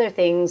and some other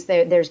things,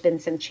 there's been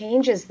some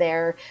changes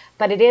there,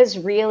 but it is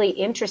really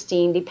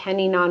interesting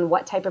depending on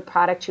what type of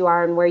product you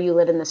are and where you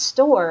live in the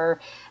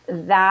store.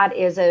 That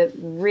is a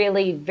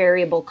really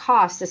variable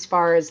cost as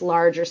far as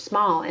large or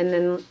small. And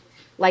then,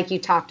 like you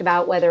talked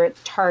about, whether it's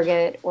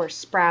Target or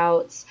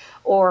Sprouts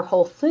or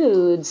Whole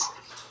Foods,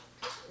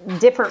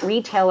 different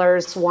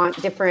retailers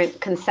want different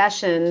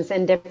concessions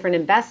and different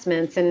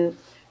investments. And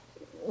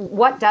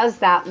what does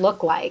that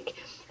look like?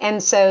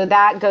 And so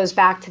that goes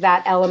back to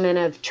that element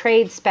of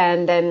trade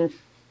spend and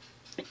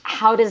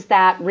how does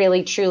that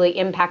really truly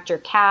impact your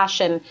cash?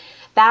 And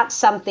that's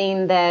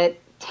something that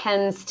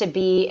tends to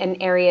be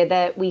an area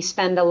that we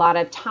spend a lot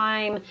of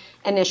time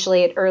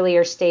initially at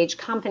earlier stage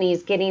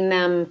companies, getting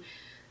them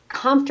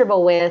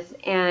comfortable with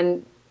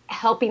and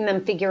helping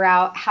them figure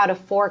out how to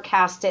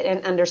forecast it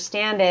and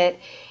understand it,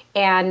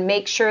 and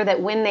make sure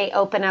that when they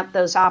open up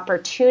those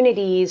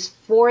opportunities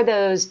for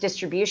those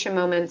distribution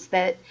moments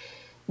that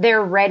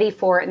they're ready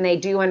for it and they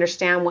do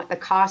understand what the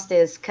cost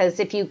is. Because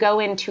if you go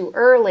in too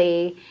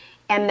early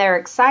and they're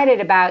excited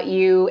about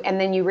you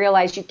and then you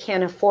realize you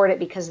can't afford it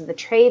because of the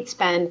trade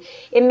spend,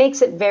 it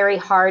makes it very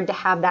hard to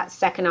have that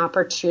second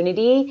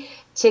opportunity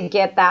to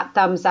get that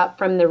thumbs up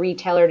from the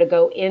retailer to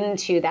go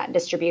into that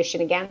distribution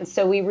again.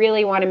 So we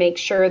really want to make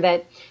sure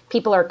that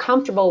people are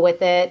comfortable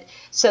with it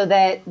so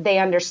that they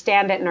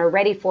understand it and are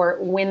ready for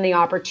it when the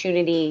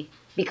opportunity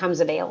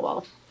becomes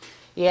available.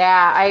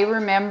 Yeah, I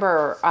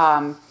remember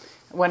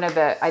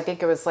I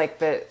think it was like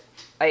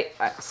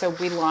so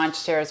we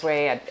launched Harris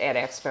Way at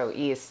Expo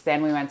East.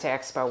 Then we went to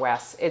Expo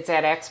West. It's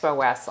at Expo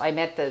West. I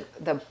met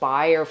the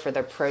buyer for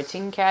the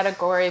protein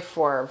category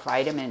for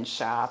Vitamin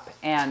Shop,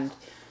 and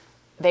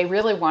they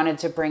really wanted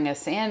to bring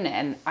us in.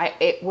 And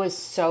it was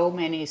so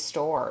many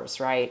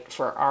stores, right,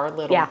 for our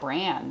little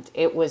brand.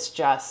 It was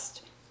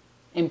just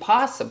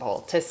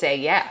impossible to say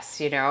yes,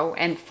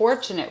 And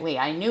fortunately,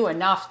 I knew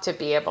enough to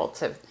be able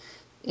to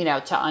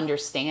to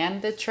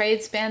understand the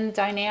trade spend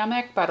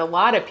dynamic, but a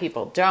lot of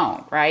people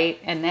don't, right?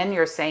 And then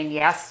you're saying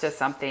yes to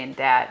something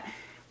that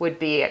would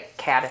be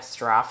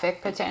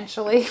catastrophic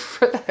potentially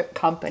for the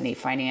company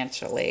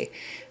financially.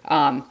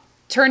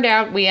 Turned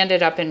out we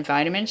ended up in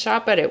Vitamin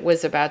Shop, but it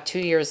was about 2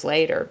 years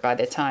later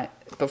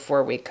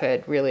before we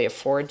could really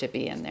afford to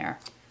be in there.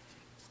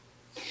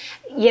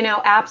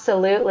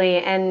 Absolutely.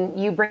 And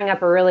you bring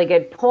up a really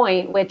good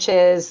point, which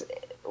is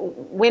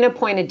when a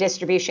point of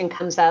distribution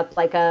comes up,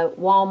 like a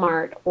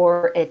Walmart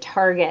or a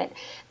Target,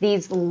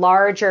 these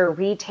larger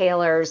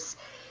retailers,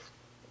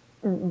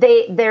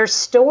 their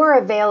store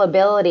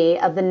availability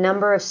of the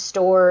number of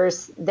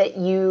stores that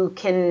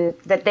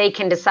they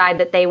can decide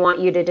that they want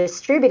you to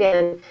distribute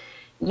in,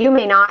 you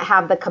may not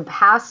have the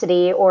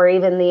capacity or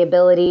even the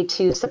ability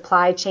to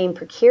supply chain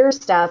procure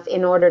stuff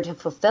in order to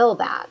fulfill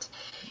that.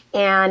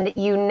 And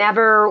you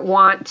never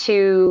want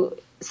to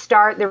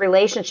start the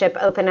relationship,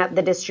 open up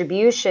the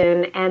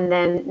distribution, and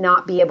then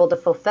not be able to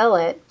fulfill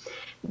it.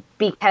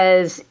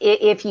 Because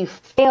if you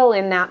fail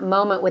in that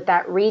moment with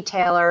that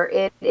retailer,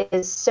 it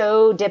is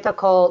so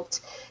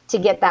difficult to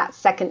get that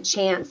second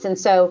chance. And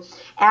so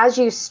as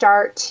you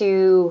start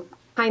to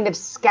kind of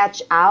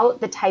sketch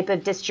out the type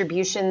of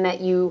distribution that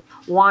you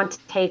want to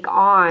take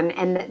on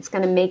and that's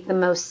going to make the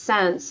most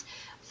sense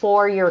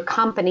for your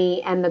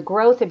company and the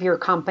growth of your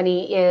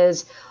company,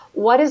 is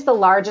what is the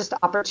largest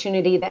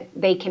opportunity that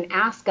they can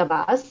ask of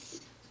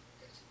us,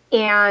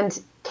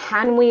 and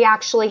can we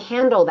actually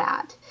handle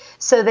that?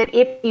 So that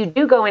if you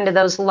do go into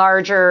those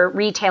larger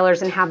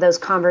retailers and have those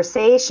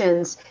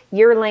conversations,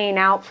 you're laying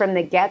out from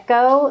the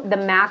get-go the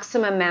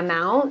maximum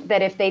amount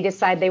that if they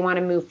decide they want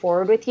to move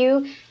forward with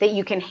you, that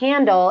you can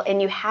handle,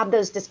 and you have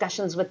those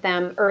discussions with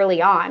them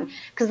early on,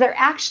 because they're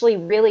actually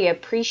really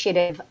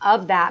appreciative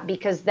of that,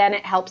 because then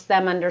it helps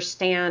them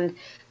understand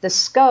the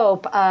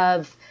scope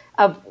of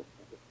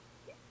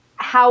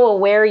how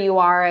aware you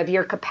are of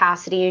your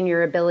capacity and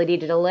your ability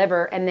to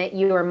deliver, and that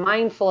you are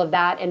mindful of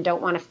that and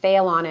don't want to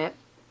fail on it,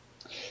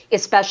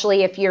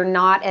 especially if you're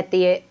not at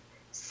the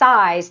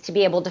size to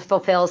be able to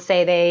fulfill.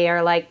 Say they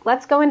are like,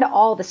 let's go into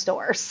all the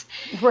stores.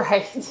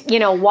 Right.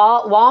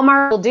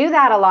 Walmart will do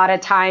that a lot of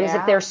times if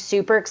Yeah. they're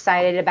super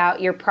excited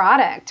about your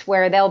product,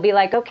 where they'll be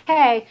like,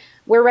 okay,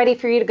 we're ready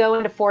for you to go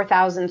into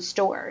 4,000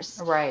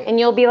 stores. Right. And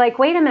you'll be like,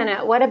 wait a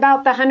minute, what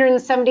about the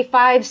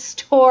 175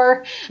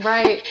 store,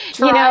 Right.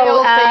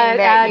 Trial thing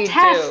that you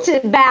test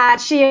do.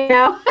 batch,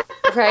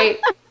 Right.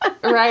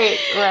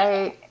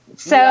 Right.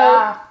 So,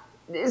 Yeah.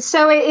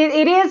 so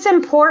it is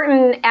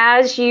important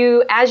as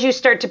you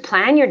start to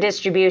plan your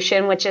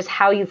distribution, which is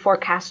how you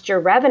forecast your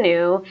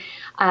revenue,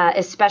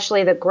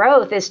 especially the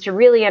growth, is to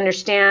really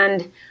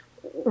understand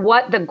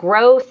what the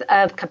growth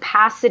of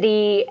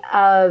capacity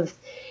of,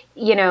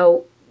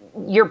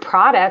 your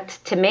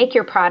product, to make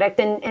your product.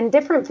 And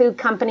different food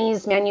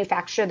companies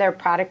manufacture their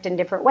product in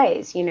different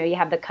ways. You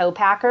have the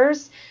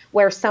co-packers,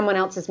 where someone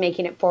else is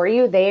making it for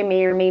you. They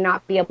may or may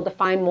not be able to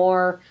find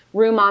more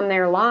room on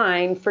their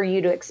line for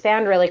you to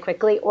expand really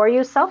quickly, or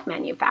you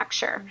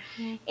self-manufacture.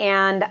 Mm-hmm.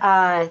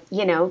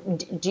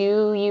 And,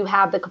 do you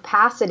have the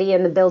capacity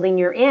in the building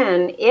you're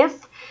in?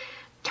 If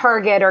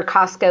Target or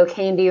Costco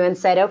came to you and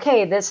said,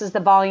 okay, this is the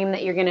volume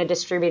that you're going to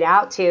distribute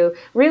out to,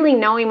 really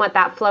knowing what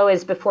that flow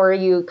is before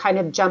you kind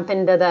of jump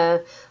into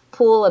the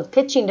pool of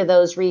pitching to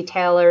those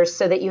retailers,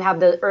 so that you have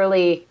the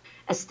early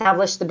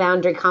establish the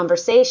boundary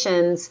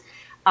conversations,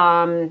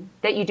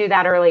 that you do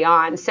that early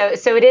on. So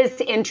it is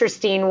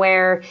interesting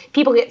where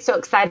people get so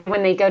excited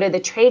when they go to the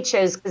trade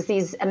shows, because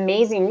these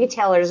amazing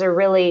retailers are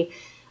really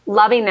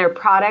loving their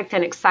product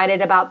and excited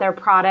about their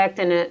product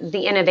and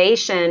the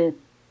innovation.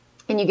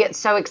 And you get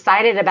so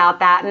excited about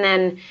that. And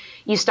then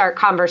you start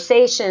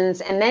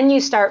conversations, and then you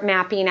start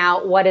mapping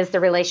out what does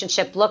the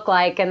relationship look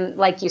like. And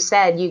like you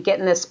said, you get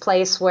in this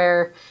place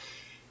where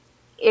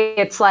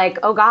it's like,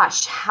 oh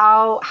gosh,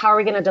 how are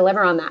we going to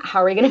deliver on that?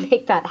 How are we going to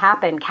make that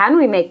happen? Can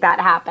we make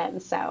that happen?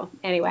 So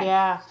anyway.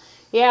 Yeah.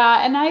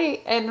 And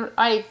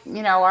I,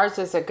 ours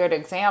is a good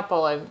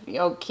example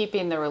of,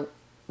 keeping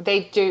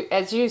they do,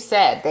 as you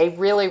said, they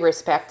really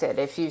respect it.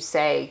 If you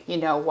say, you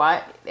know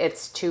what,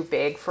 it's too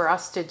big for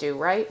us to do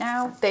right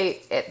now,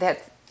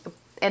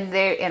 and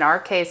they, in our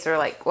case, they're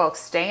like, well,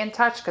 stay in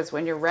touch, because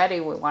when you're ready,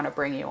 we want to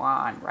bring you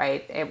on,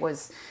 right? It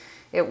was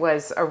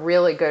a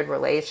really good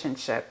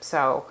relationship.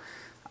 So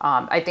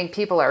I think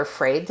people are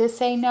afraid to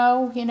say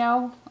no,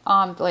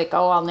 like,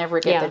 oh, I'll never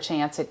get the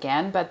chance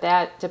again. But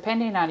that,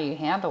 depending on how you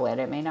handle it,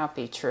 it may not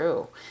be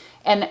true.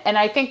 And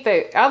I think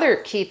the other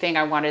key thing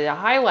I wanted to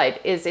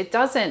highlight is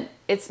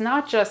it's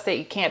not just that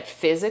you can't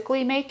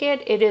physically make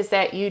it, it is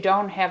that you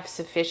don't have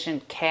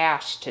sufficient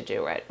cash to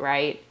do it,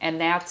 right? And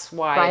that's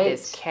why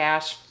this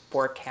cash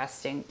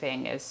forecasting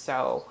thing is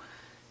so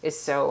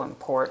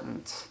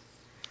important.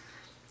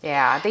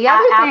 Yeah. The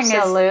other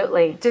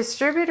thing is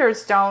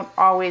distributors don't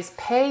always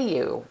pay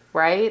you,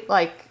 right?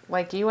 Like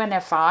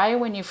UNFI,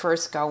 when you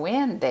first go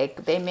in,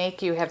 they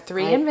make you have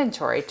 3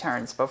 inventory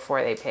turns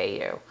before they pay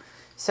you.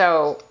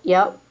 So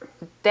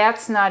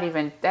that's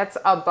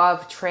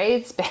above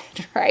trade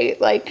spend,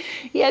 right? Like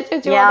you have to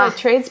do all the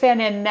trade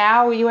spend, and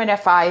now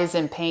UNFI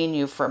isn't paying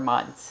you for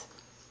months.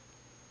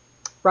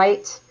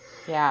 Right.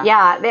 Yeah.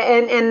 Yeah.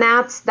 And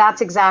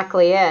that's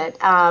exactly it.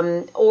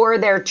 Or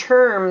their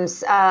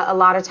terms, a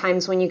lot of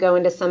times when you go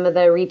into some of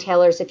the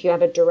retailers, if you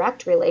have a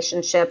direct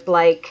relationship,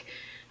 like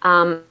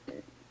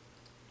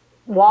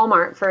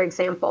Walmart, for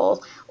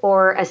example,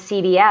 or a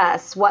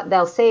CVS, what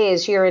they'll say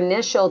is your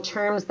initial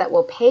terms that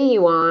will pay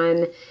you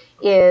on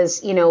is,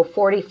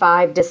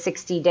 45 to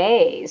 60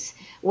 days,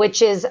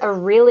 which is a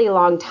really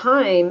long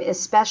time,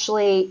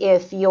 especially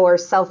if you're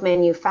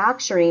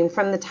self-manufacturing.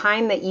 From the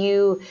time that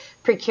you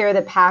procure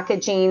the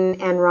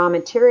packaging and raw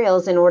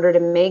materials in order to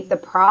make the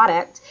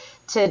product,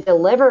 to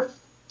deliver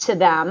to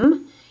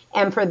them,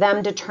 and for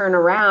them to turn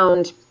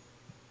around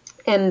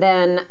and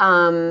then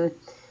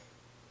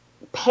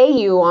pay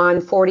you on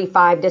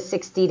 45 to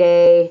 60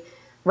 day,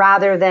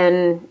 rather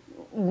than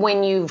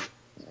when you've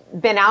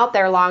been out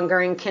there longer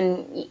and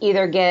can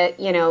either get,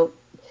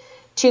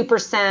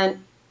 2%,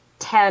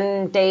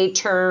 10-day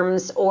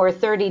terms or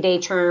 30-day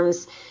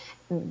terms,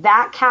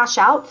 that cash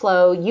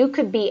outflow, you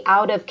could be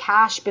out of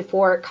cash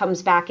before it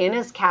comes back in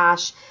as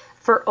cash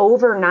for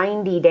over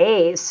 90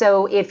 days.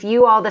 So if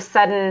you all of a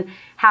sudden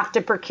have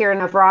to procure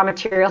enough raw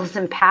materials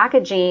and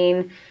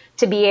packaging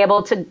to be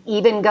able to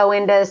even go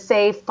into,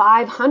 say,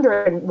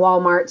 500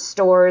 Walmart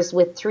stores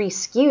with 3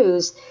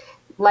 SKUs,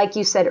 like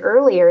you said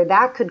earlier,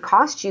 that could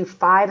cost you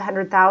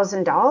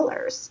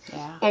 $500,000.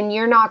 Yeah. And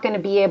you're not going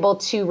to be able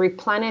to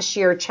replenish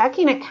your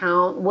checking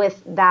account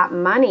with that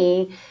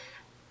money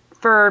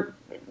for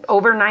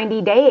over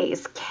 90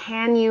 days.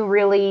 Can you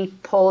really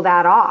pull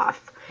that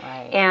off?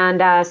 Right.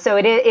 And so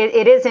it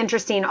is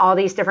interesting, all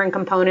these different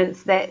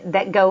components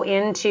that go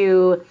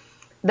into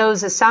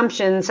those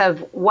assumptions of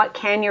what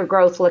can your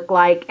growth look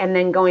like, and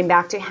then going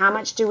back to how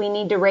much do we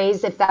need to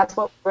raise if that's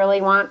what we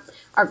really want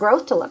our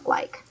growth to look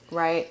like.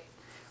 Right.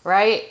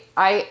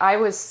 I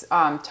was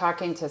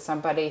talking to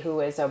somebody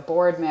who is a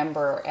board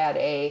member at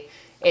a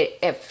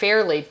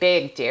fairly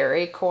big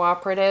dairy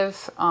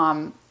cooperative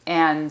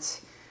and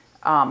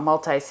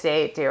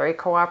multi-state dairy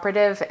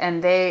cooperative,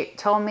 and they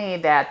told me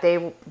that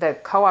the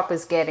co-op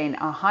is getting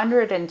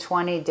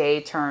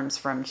 120-day terms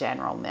from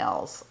General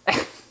Mills.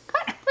 I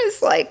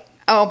was like,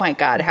 oh my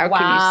God, how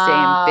can you stay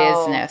in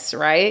business,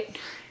 right?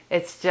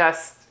 It's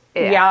just,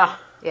 yeah,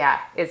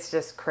 it's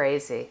just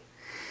crazy.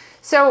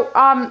 So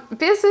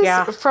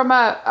business from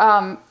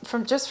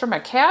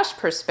a cash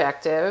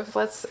perspective,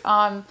 let's,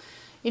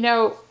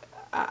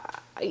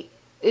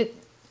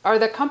 are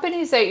the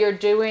companies that you're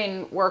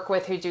doing work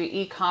with who do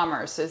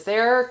e-commerce, is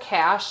their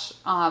cash,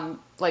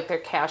 like their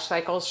cash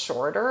cycles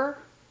shorter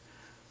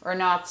or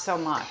not so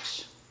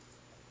much?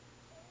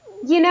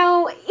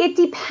 It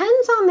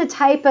depends on the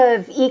type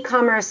of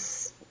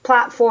e-commerce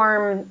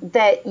platform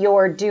that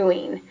you're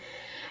doing.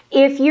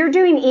 If you're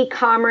doing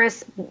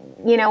e-commerce,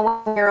 when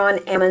you're on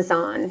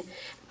Amazon,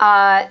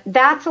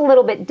 that's a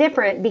little bit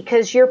different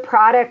because your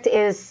product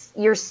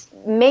you're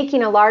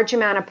making a large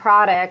amount of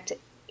product,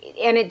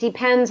 and it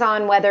depends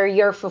on whether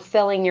you're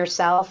fulfilling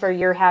yourself or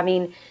you're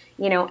having,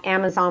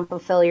 Amazon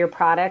fulfill your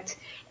product.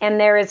 And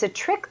there is a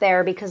trick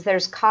there because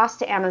there's cost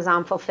to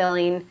Amazon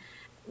fulfilling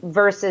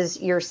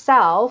versus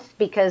yourself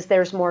because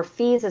there's more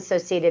fees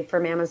associated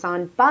from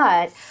Amazon.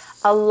 But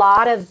a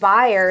lot of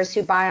buyers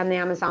who buy on the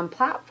Amazon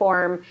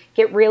platform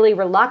get really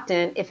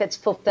reluctant if it's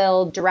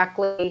fulfilled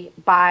directly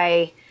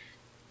by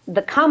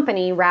the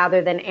company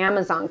rather than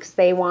Amazon because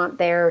they want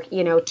their,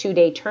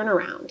 2-day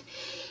turnaround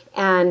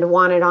and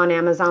want it on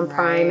Amazon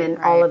Prime and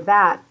all of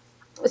that.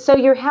 So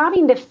you're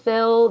having to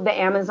fill the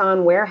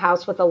Amazon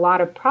warehouse with a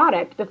lot of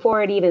product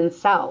before it even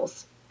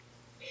sells.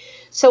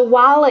 So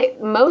while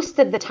most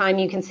of the time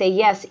you can say,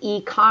 yes,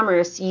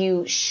 e-commerce,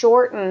 you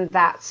shorten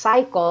that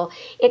cycle,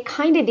 it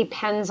kind of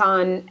depends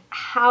on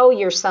how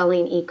you're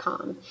selling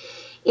e-com.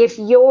 If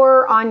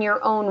you're on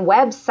your own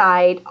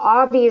website,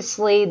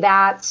 obviously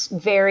that's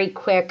very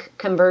quick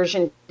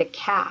conversion to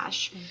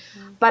cash.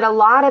 Mm-hmm. But a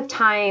lot of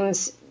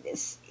times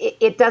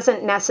it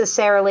doesn't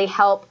necessarily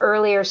help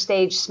earlier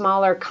stage,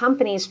 smaller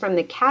companies from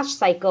the cash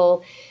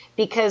cycle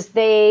because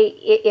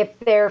if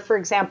they're, for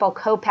example,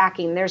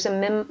 co-packing, there's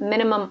a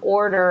minimum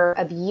order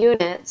of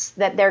units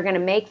that they're going to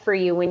make for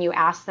you when you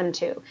ask them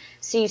to.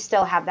 So you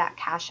still have that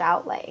cash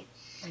outlay.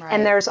 Right.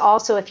 And there's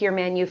also, if you're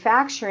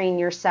manufacturing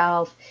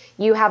yourself,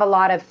 you have a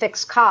lot of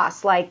fixed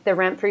costs like the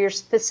rent for your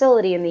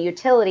facility and the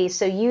utilities.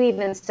 So you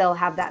even still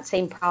have that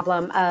same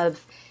problem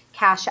of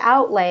cash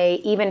outlay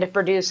even to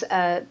produce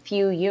a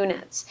few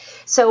units.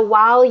 So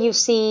while you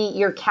see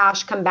your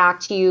cash come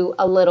back to you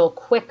a little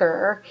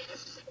quicker,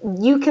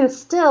 you can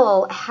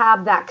still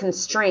have that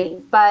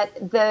constraint. But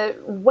the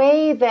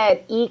way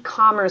that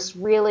e-commerce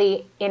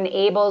really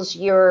enables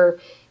your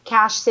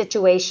cash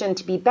situation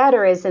to be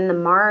better is in the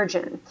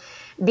margin,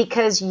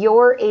 because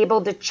you're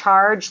able to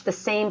charge the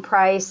same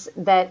price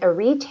that a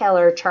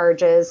retailer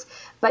charges,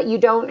 but you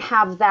don't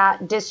have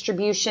that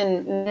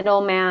distribution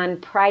middleman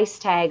price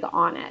tag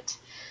on it.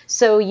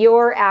 So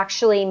you're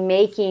actually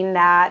making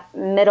that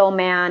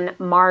middleman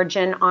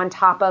margin on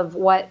top of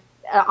what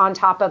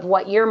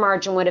your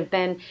margin would have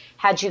been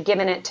had you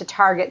given it to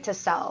Target to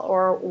sell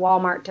or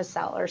Walmart to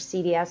sell or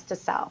CVS to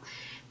sell.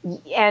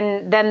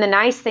 And then the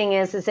nice thing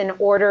is in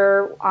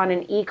order on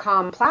an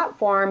e-com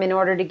platform, in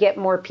order to get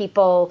more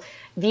people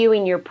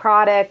viewing your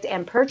product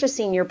and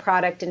purchasing your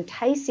product,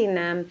 enticing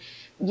them,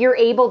 you're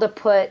able to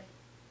put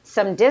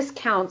some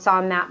discounts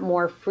on that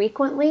more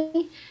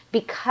frequently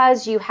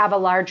because you have a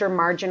larger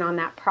margin on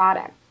that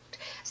product.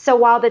 So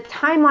while the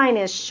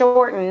timeline is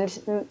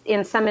shortened,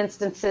 in some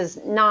instances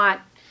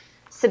not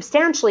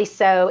substantially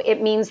so,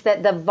 it means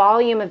that the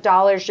volume of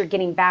dollars you're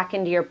getting back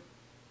into your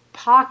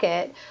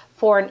pocket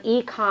for an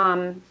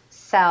e-com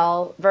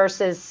sell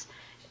versus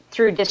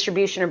through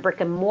distribution or brick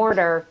and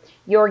mortar,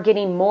 you're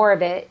getting more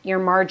of it. Your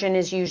margin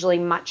is usually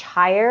much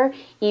higher,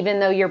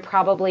 even though you're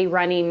probably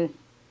running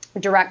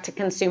direct to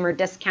consumer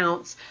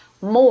discounts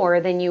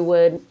more than you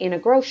would in a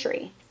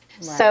grocery.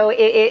 So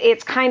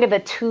it's kind of a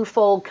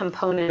twofold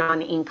component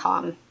on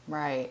income.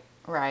 Right,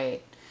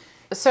 right.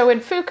 So in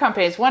food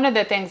companies, one of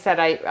the things that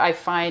I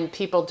find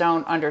people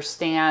don't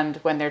understand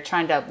when they're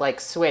trying to like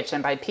switch,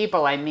 and by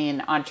people I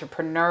mean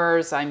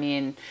entrepreneurs, I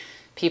mean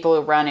people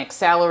who run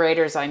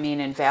accelerators, I mean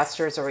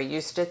investors who are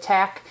used to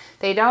tech,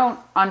 they don't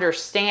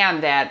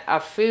understand that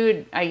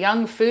a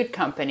young food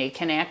company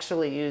can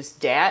actually use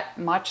debt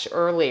much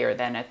earlier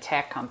than a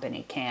tech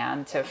company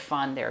can to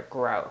fund their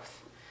growth.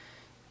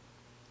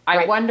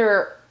 I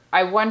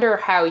wonder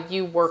how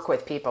you work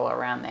with people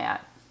around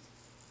that.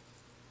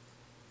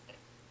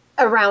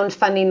 Around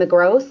funding the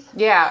growth?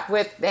 Yeah,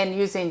 and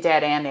using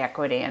debt and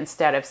equity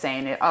instead of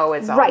saying, oh,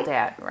 it's all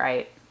debt,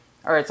 right?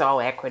 Or it's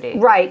all equity.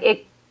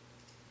 Right,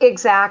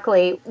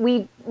 exactly.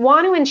 We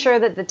want to ensure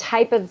that the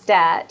type of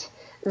debt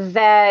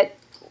that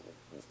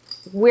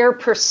we're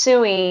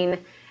pursuing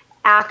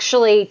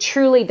actually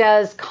truly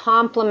does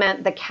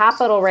complement the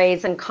capital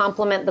raise and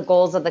complement the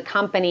goals of the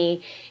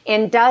company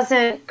and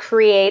doesn't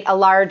create a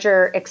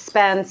larger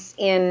expense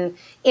in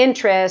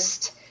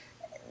interest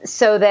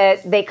so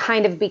that they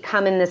kind of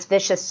become in this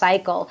vicious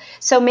cycle.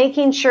 So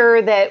making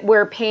sure that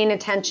we're paying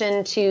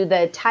attention to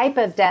the type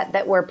of debt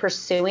that we're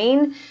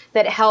pursuing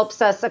that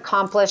helps us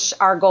accomplish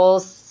our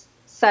goals,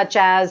 such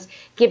as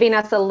giving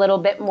us a little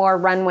bit more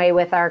runway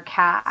with our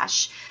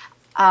cash.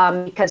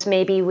 Because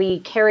maybe we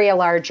carry a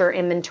larger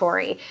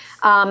inventory.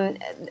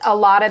 A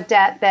lot of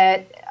debt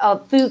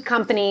that food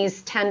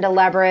companies tend to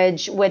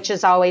leverage, which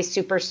is always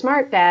super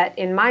smart debt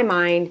in my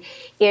mind,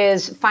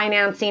 is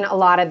financing a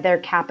lot of their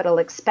capital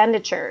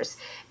expenditures,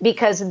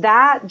 because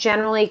that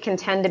generally can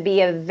tend to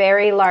be a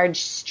very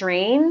large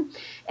strain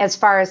as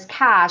far as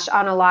cash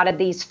on a lot of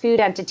these food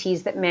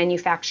entities that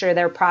manufacture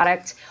their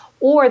product,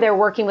 or they're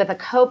working with a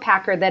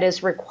co-packer that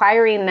is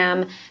requiring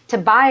them to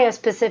buy a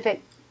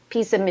specific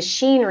piece of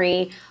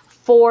machinery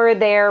for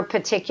their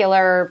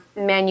particular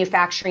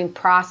manufacturing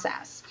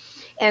process.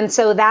 And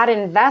so that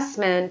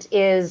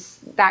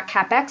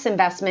CapEx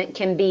investment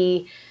can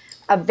be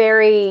a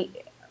very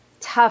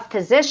tough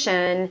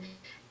position.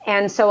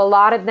 And so a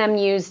lot of them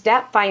use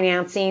debt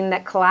financing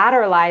that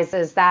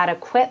collateralizes that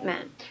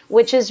equipment,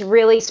 which is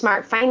really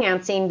smart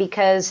financing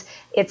because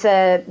it's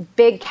a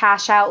big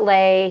cash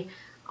outlay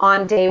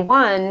on day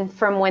one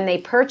from when they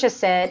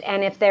purchase it.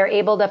 And if they're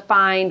able to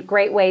find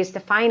great ways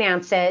to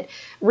finance it,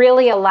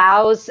 really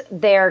allows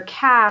their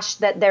cash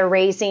that they're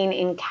raising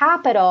in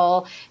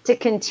capital to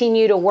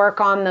continue to work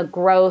on the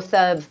growth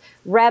of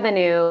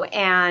revenue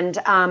and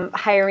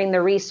hiring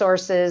the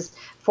resources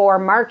for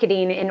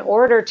marketing in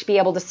order to be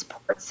able to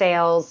support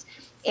sales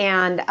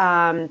and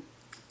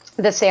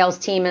the sales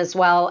team, as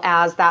well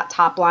as that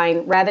top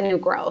line revenue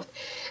growth.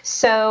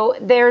 So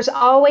there's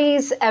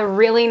always a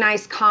really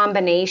nice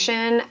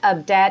combination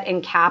of debt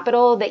and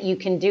capital that you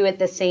can do at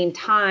the same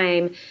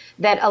time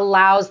that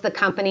allows the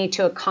company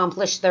to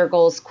accomplish their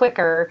goals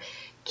quicker,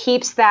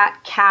 keeps that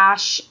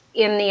cash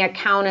in the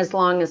account as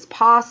long as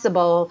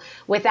possible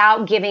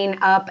without giving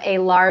up a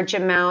large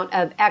amount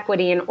of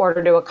equity in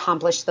order to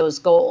accomplish those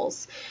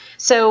goals.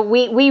 So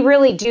we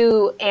really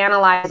do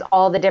analyze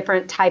all the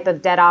different type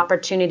of debt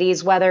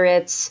opportunities, whether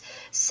it's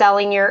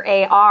selling your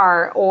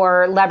AR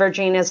or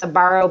leveraging as a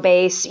borrow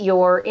base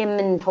your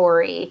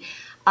inventory,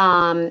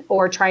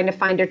 or trying to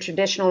find a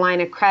traditional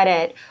line of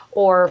credit,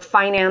 or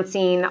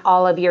financing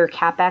all of your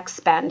CapEx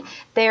spend.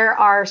 There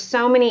are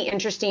so many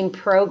interesting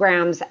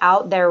programs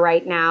out there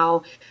right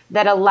now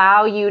that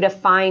allow you to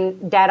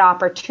find debt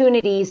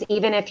opportunities,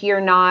 even if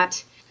you're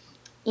not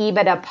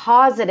EBITDA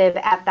positive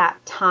at that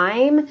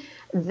time,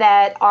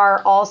 that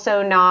are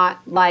also not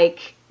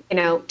like,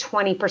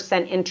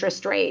 20%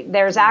 interest rate.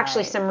 There's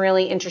actually some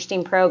really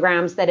interesting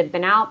programs that have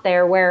been out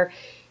there where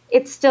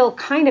it's still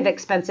kind of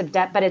expensive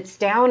debt, but it's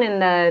down in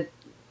the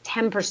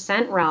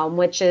 10% realm,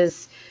 which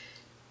is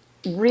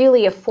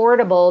really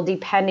affordable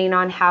depending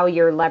on how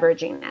you're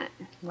leveraging it.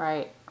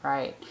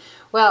 Right.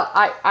 Well,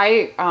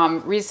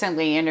 I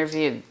recently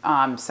interviewed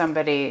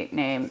somebody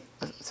named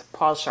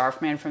Paul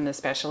Scharfman from the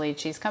Specialty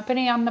Cheese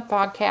Company on the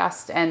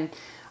podcast, and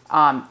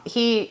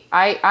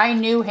I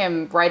knew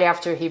him right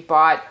after he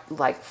bought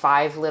like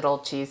 5 little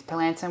cheese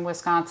plants in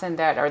Wisconsin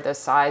that are the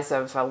size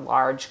of a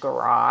large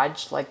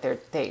garage, like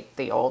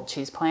the old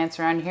cheese plants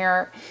around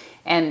here.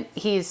 And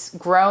he's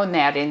grown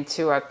that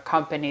into a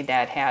company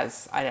that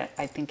has,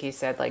 I think he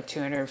said like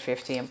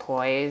 250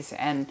 employees.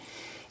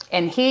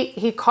 And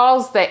he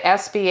calls the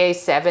SBA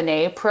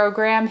 7A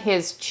program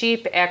his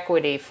cheap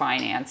equity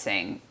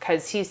financing,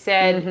 because he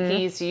said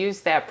he's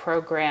used that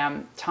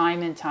program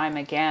time and time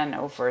again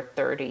over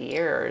 30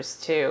 years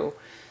to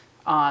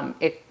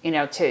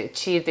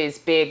achieve these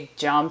big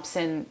jumps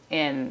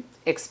in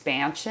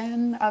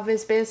expansion of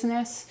his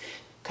business,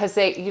 because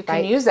you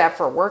can use that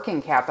for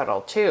working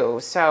capital too.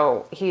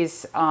 So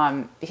he's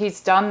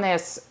done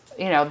this,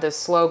 the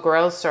slow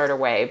growth sort of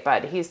way,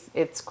 but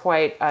it's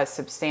quite a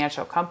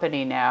substantial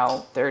company now,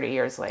 30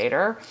 years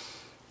later.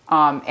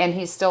 And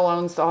he still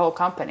owns the whole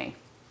company.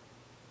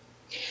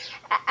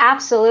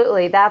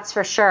 Absolutely, that's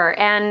for sure.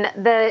 And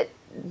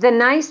the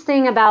nice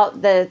thing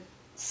about the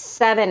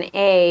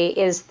 7A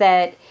is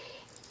that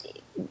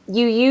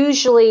you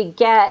usually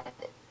get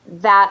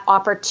that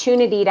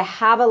opportunity to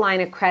have a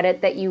line of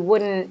credit that you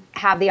wouldn't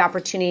have the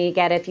opportunity to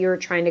get if you were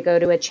trying to go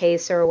to a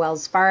Chase or a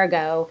Wells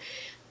Fargo,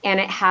 and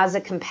it has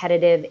a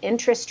competitive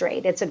interest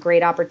rate. It's a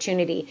great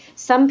opportunity.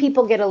 Some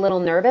people get a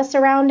little nervous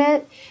around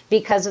it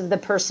because of the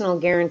personal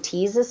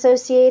guarantees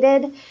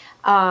associated.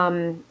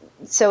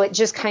 So it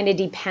just kind of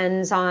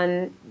depends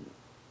on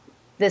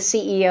the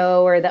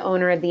CEO or the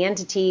owner of the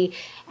entity,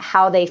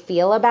 how they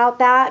feel about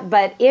that.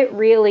 But it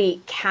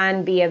really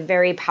can be a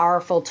very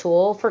powerful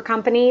tool for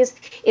companies,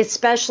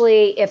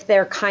 especially if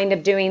they're kind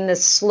of doing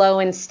this slow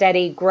and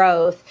steady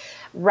growth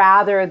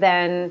rather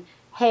than,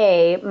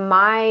 hey,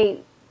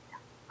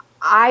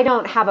 I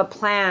don't have a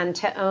plan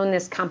to own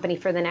this company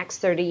for the next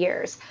 30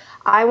 years.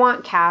 I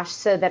want cash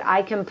so that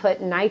I can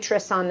put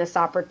nitrous on this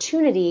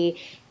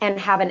opportunity and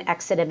have an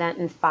exit event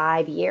in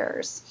 5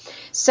 years.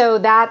 So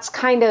that's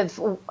kind of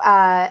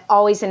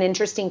always an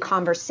interesting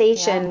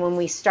conversation when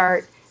we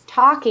start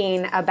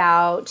talking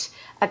about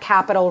a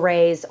capital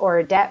raise or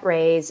a debt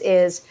raise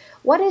is,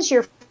 what is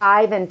your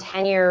 5 and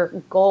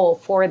 10-year goal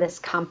for this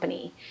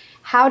company?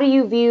 How do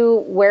you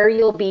view where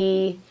you'll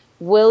be?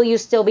 Will you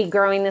still be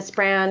growing this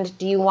brand?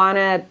 Do you want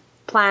to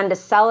plan to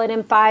sell it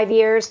in 5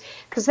 years?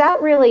 Because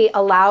that really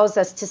allows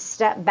us to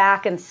step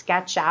back and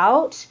sketch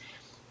out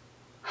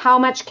how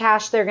much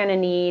cash they're going to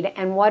need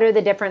and what are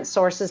the different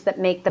sources that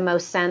make the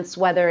most sense,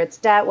 whether it's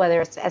debt,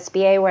 whether it's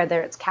SBA,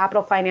 whether it's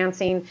capital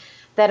financing,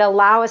 that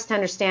allow us to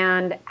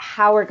understand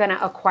how we're going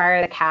to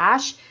acquire the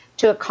cash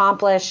to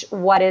accomplish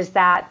what is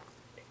that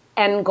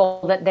end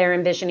goal that they're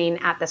envisioning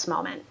at this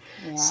moment.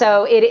 Yeah.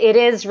 So it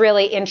is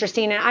really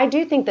interesting. And I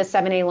do think the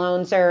 7A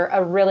loans are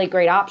a really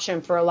great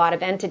option for a lot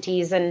of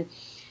entities. And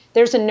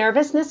there's a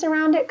nervousness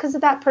around it because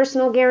of that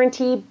personal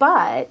guarantee.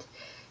 But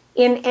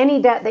in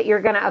any debt that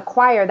you're going to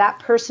acquire, that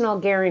personal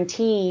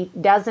guarantee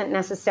doesn't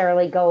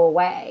necessarily go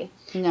away.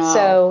 No.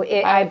 So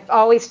I've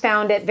always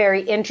found it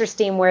very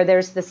interesting where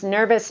there's this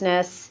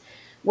nervousness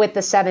with the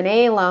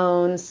 7A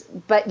loans,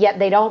 but yet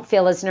they don't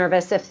feel as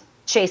nervous if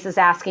Chase is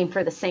asking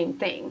for the same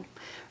thing.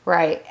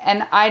 Right.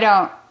 And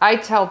I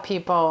tell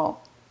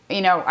people,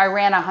 I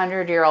ran a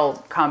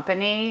 100-year-old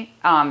company.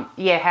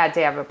 You had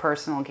to have a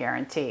personal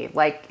guarantee.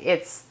 Like,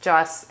 it's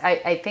just,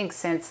 I think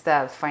since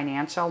the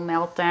financial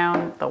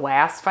meltdown, the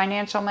last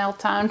financial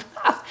meltdown,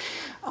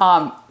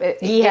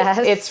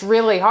 it's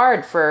really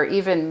hard for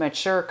even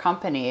mature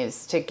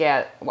companies to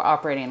get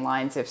operating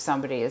lines if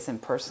somebody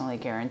isn't personally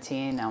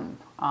guaranteeing them,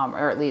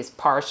 or at least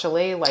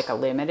partially, like a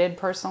limited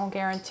personal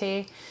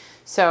guarantee.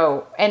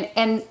 So,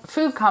 and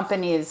food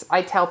companies,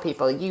 I tell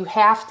people, you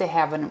have to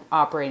have an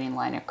operating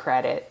line of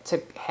credit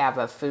to have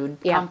a food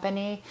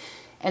company.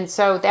 And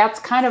so that's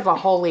kind of a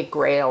holy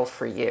grail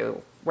for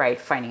you, right,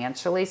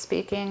 financially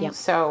speaking. Yep.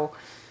 So,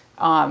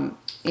 I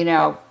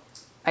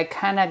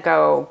kind of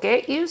go,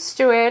 get used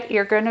to it.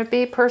 You're going to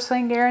be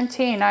personally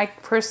guaranteeing. I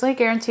personally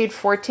guaranteed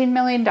 $14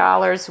 million.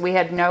 We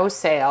had no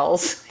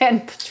sales.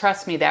 And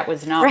trust me, that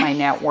was not my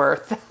net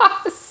worth.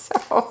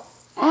 So...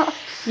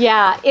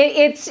 Yeah,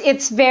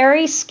 it's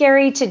very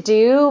scary to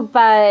do,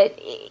 but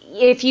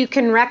if you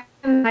can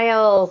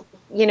reconcile,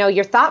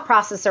 your thought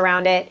process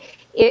around it,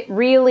 it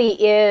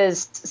really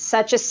is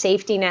such a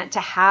safety net to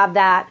have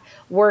that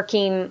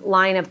working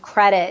line of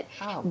credit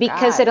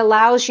because it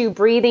allows you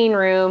breathing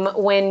room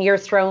when you're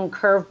thrown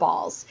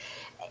curveballs.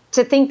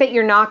 To think that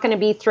you're not going to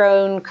be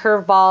thrown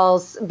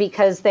curveballs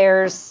because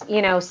there's,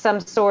 some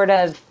sort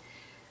of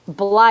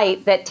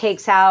blight that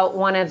takes out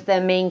one of the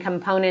main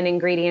component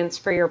ingredients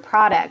for your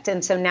product.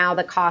 And so now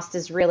the cost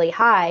is really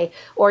high,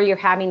 or you're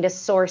having to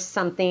source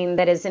something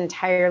that is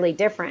entirely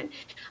different.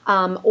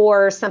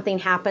 Or something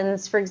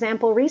happens, for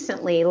example,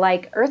 recently,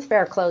 like Earth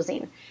Fare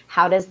closing.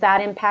 How does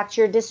that impact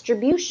your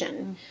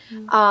distribution?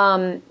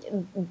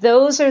 Mm-hmm.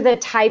 Those are the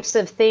types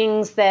of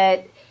things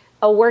that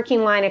a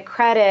working line of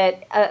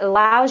credit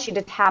allows you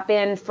to tap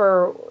in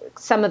for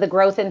some of the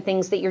growth and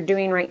things that you're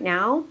doing right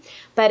now,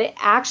 but it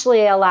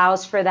actually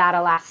allows for that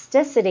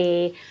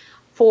elasticity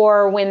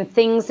for when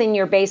things in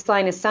your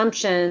baseline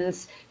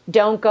assumptions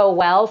don't go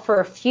well for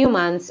a few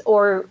months,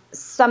 or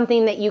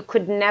something that you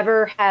could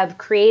never have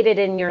created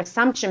in your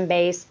assumption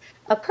base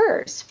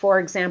occurs. For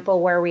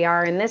example, where we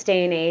are in this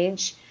day and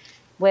age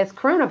with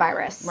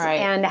coronavirus, right,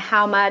 and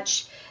how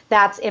much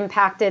that's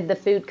impacted the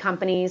food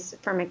companies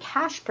from a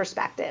cash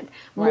perspective,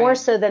 more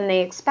so than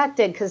they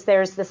expected, because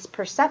there's this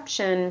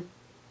perception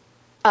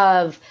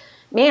of,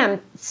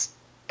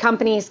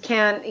 companies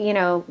can't,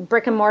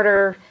 brick and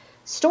mortar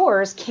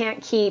stores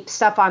can't keep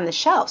stuff on the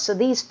shelf. So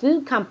these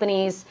food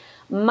companies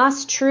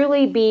must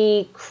truly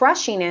be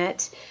crushing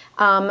it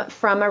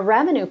from a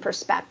revenue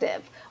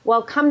perspective.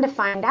 Well, come to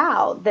find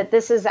out that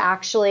this is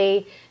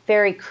actually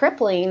very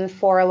crippling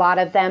for a lot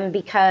of them,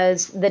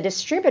 because the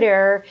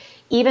distributor,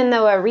 even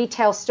though a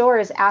retail store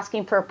is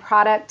asking for a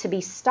product to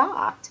be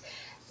stocked,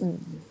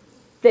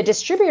 the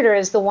distributor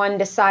is the one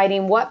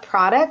deciding what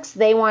products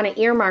they want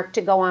to earmark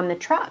to go on the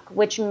truck,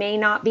 which may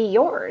not be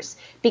yours,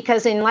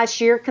 because unless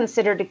you're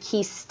considered a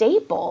key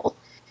staple,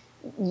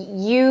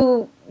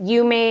 you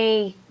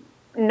may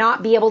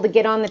not be able to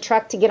get on the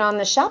truck to get on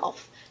the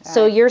shelf.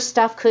 So your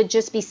stuff could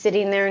just be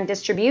sitting there in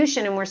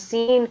distribution, and we're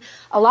seeing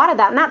a lot of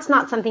that. And that's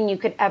not something you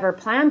could ever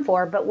plan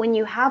for. But when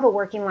you have a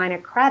working line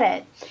of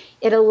credit,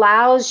 it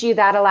allows you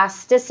that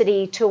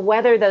elasticity to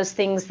weather those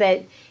things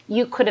that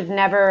you could have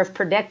never have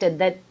predicted,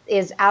 that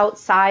is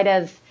outside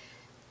of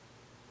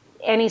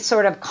any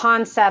sort of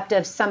concept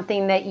of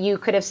something that you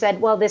could have said,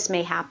 well, this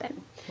may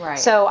happen. Right.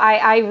 So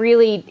I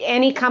really,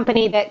 any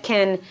company that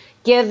can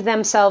give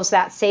themselves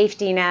that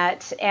safety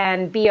net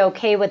and be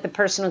okay with the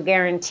personal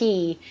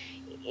guarantee,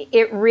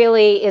 it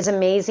really is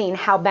amazing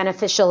how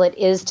beneficial it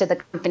is to the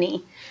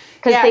company,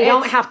 because they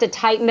don't have to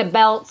tighten the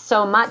belt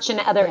so much in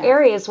other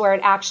areas where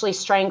it actually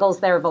strangles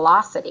their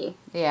velocity.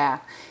 Yeah.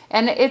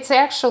 And it's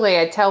actually,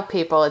 I tell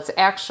people, it's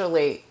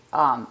actually,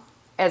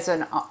 as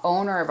an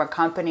owner of a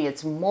company,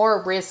 it's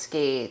more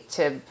risky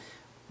to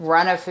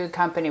run a food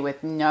company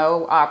with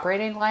no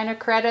operating line of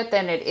credit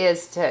than it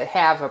is to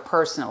have a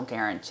personal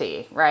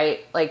guarantee,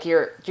 right? Like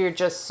you're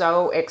just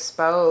so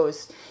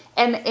exposed.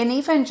 And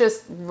even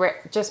just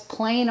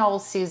plain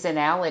old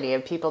seasonality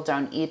of people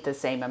don't eat the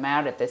same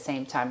amount at the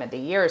same time of the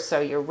year. So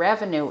your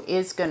revenue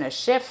is going to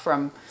shift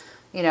from,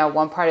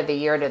 one part of the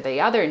year to the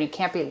other, and you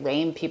can't be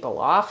laying people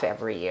off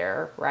every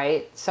year,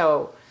 right?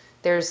 So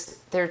there's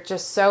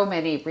just so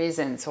many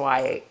reasons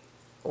why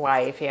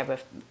if you have a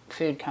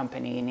food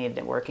company, you need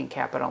the working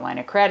capital line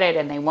of credit,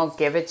 and they won't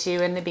give it to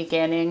you in the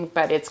beginning,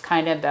 but it's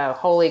kind of the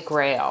holy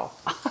grail.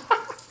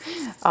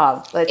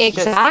 Let's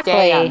just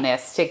stay on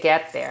this to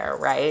get there,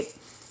 right?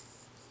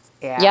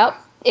 Yeah. Yep,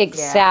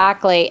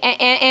 exactly. Yeah.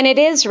 And it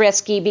is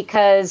risky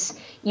because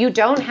you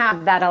don't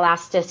have that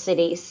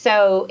elasticity.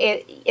 So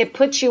it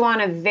puts you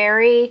on a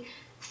very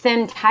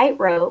thin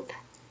tightrope,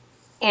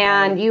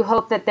 and you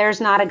hope that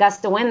there's not a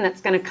gust of wind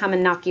that's going to come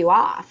and knock you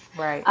off.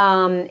 Right.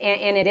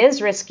 And it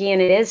is risky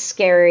and it is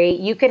scary.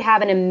 You could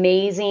have an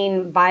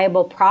amazing,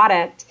 viable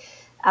product,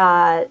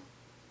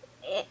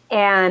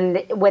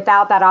 and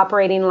without that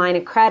operating line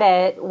of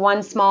credit,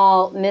 one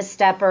small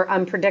misstep or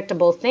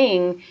unpredictable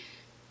thing,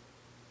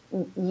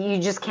 you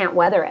just can't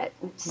weather it.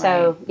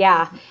 So,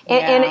 right.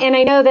 And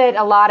I know that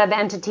a lot of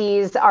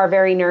entities are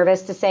very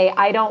nervous to say,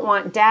 I don't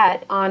want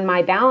debt on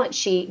my balance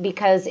sheet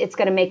because it's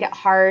going to make it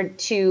hard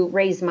to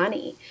raise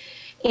money.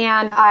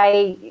 And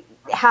I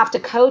have to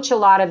coach a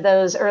lot of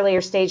those earlier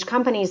stage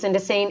companies into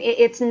saying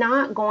it's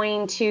not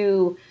going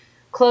to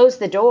close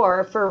the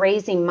door for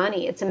raising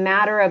money. It's a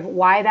matter of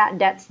why that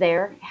debt's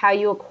there, how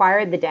you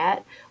acquired the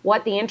debt,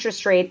 what the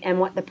interest rate and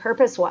what the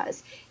purpose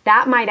was.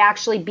 That might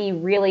actually be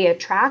really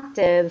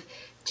attractive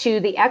to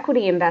the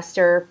equity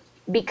investor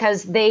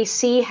because they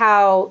see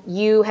how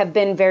you have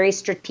been very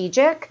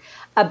strategic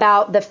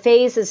about the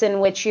phases in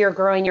which you're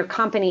growing your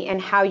company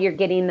and how you're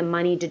getting the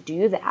money to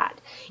do that.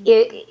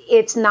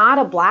 It's not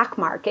a black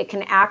mark. It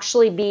can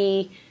actually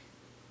be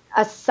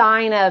a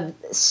sign of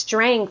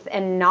strength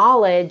and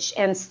knowledge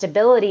and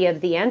stability of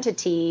the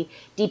entity,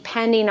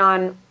 depending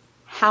on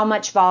how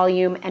much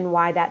volume and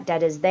why that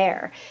debt is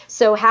there.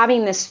 So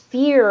having this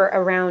fear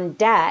around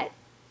debt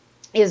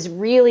is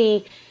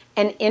really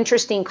an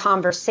interesting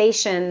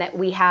conversation that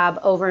we have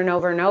over and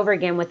over and over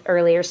again with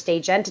earlier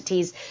stage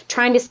entities,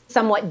 trying to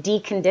somewhat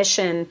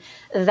decondition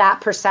that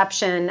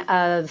perception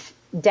of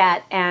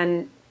debt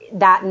and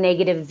that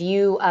negative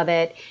view of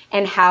it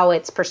and how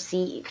it's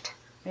perceived.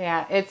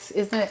 Yeah,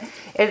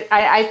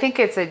 I think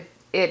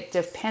it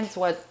depends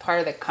what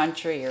part of the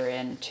country you're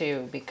in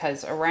too,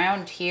 because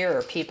around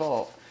here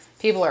people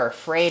are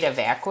afraid of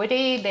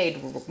equity.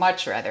 They'd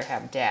much rather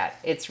have debt.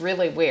 It's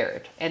really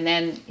weird. And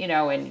then,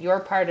 in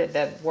your part of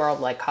the world,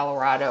 like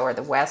Colorado or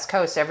the West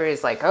Coast,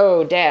 everybody's like,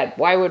 oh, debt,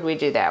 why would we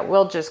do that?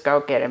 We'll just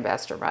go get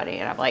investor money.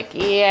 And I'm like,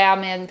 yeah,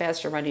 man,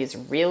 investor money is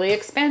really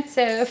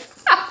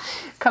expensive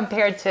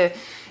compared to,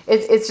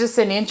 it's just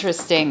an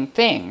interesting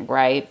thing,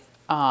 right?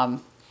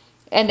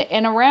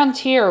 And around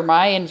here,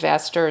 my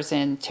investors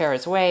in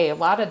Terra's Way, a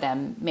lot of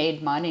them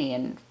made money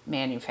in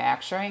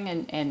manufacturing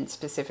and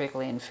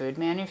specifically in food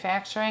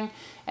manufacturing.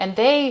 And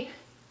they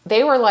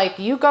were like,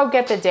 you go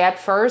get the debt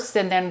first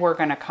and then we're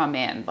going to come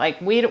in.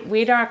 Like we're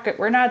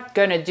not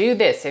going to do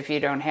this if you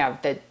don't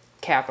have the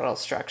capital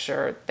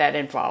structure that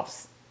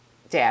involves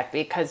debt,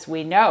 because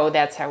we know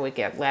that's how we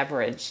get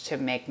leverage to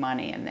make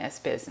money in this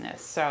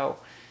business. So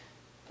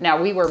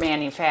now we were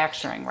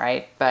manufacturing,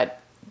 right?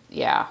 But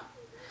yeah.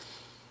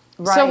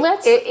 Right. So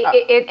let's.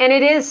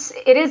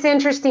 It is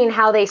interesting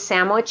how they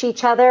sandwich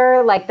each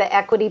other, like the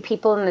equity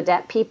people and the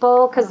debt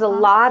people, because a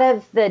lot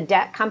of the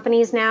debt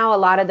companies now, a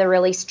lot of the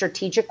really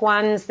strategic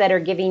ones that are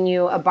giving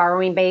you a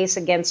borrowing base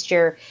against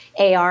your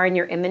AR and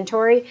your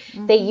inventory,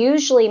 they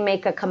usually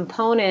make a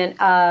component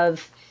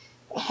of,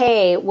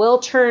 hey, we'll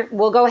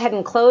go ahead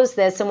and close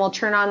this and we'll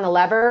turn on the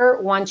lever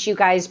once you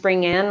guys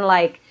bring in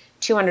like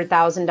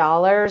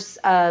 $200,000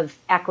 of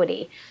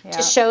equity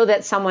to show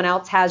that someone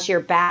else has your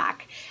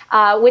back.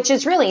 Which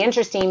is really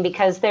interesting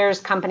because there's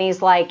companies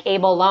like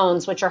Able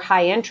Loans, which are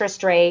high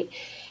interest rate,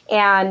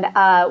 And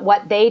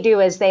what they do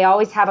is they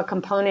always have a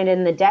component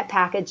in the debt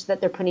package that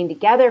they're putting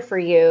together for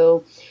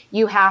you.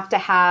 You have to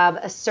have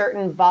a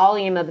certain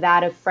volume of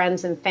that of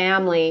friends and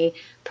family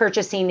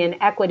purchasing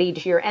in equity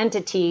to your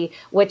entity,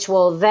 which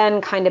will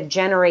then kind of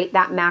generate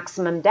that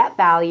maximum debt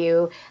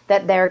value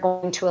that they're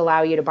going to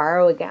allow you to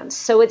borrow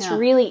against. So it's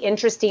really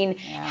interesting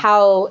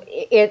how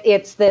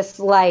it's this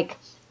like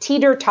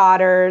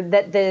teeter-totter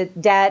that the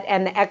debt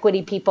and the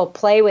equity people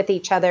play with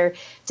each other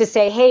to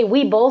say, hey,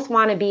 we both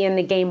want to be in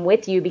the game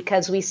with you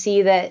because we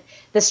see that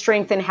the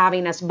strength in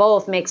having us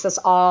both makes us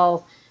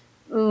all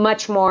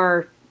much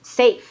more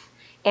safe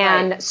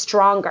and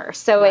stronger.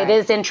 So it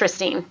is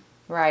interesting.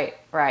 Right.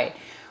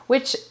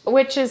 Which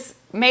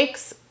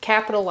makes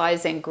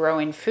capitalizing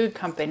growing food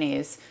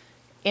companies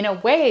in a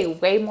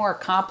way more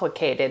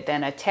complicated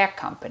than a tech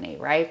company,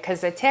 right?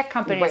 Because a tech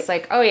company is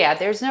like, oh yeah,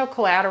 there's no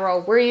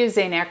collateral, we're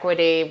using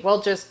equity,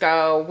 we'll just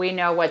go, we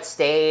know what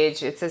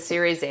stage, it's a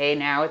Series A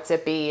now, it's a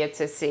B, it's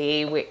a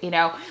C,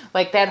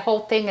 like that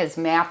whole thing is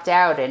mapped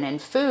out. And in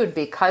food,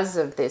 because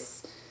of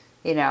this,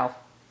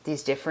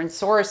 these different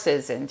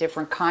sources and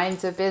different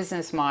kinds of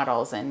business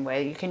models and where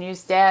you can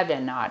use debt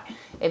and not,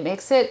 it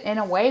makes it in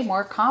a way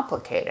more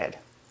complicated.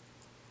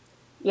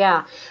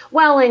 Yeah.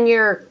 Well, and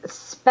your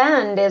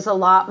spend is a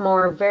lot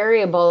more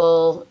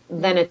variable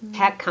than a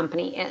tech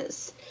company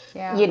is.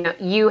 Yeah.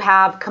 You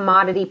have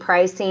commodity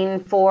pricing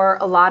for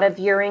a lot of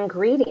your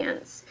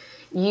ingredients.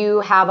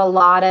 You have a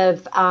lot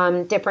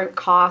of different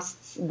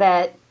costs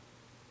that,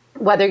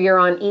 whether you're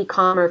on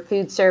e-com or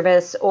food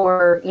service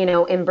or,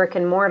 in brick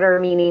and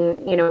mortar,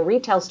 meaning,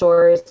 retail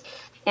stores.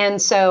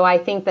 And so I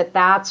think that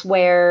that's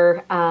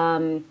where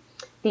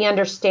the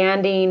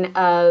understanding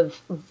of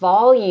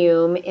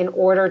volume in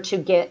order to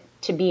get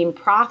to being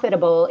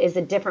profitable is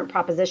a different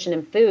proposition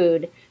in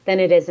food than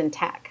it is in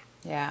tech.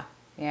 Yeah.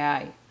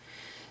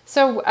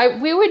 So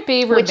we would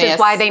be remiss. Which is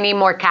why they need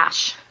more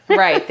cash.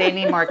 Right. They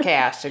need more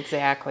cash.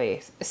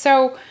 Exactly.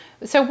 So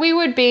we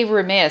would be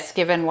remiss,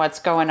 given what's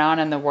going on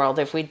in the world,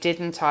 if we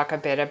didn't talk a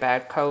bit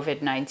about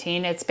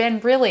COVID-19. It's been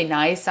really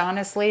nice,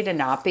 honestly, to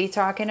not be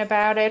talking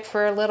about it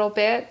for a little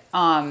bit.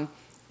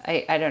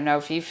 I don't know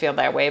if you feel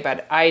that way,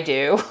 but I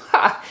do.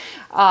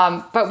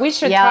 But we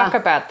should talk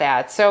about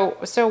that. So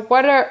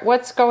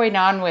what's going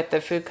on with the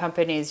food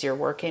companies you're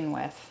working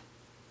with?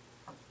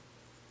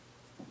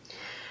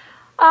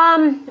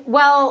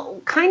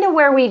 Well, kind of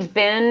where we've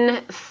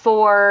been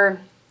for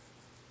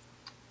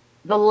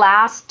the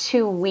last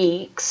 2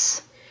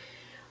 weeks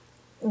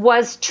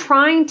was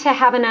trying to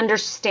have an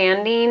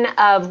understanding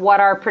of what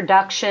our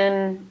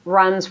production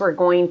runs were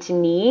going to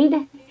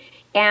need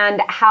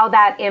and how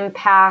that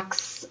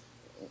impacts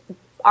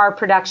our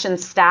production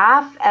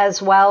staff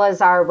as well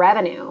as our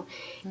revenue.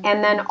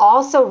 And then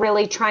also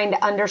really trying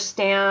to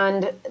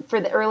understand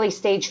for the early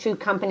stage food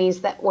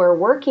companies that we're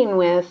working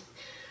with,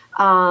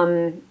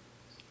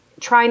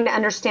 trying to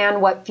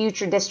understand what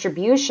future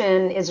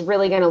distribution is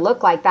really going to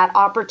look like, that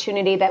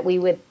opportunity that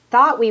we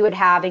thought we would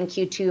have in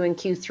Q2 and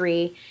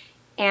Q3,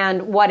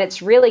 and what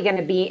it's really going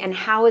to be, and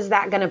how is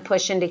that going to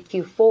push into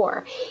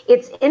Q4.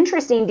 It's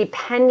interesting,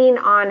 depending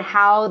on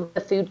how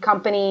the food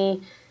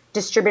company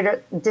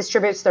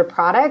distributes their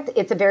product,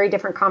 it's a very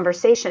different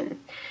conversation.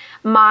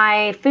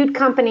 My food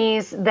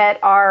companies that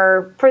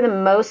are, for the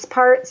most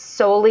part,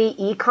 solely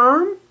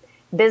e-com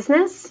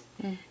business,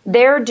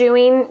 they're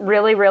doing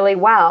really, really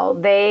well.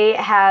 They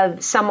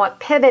have somewhat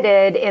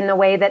pivoted in the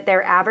way that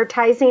they're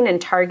advertising and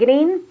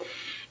targeting,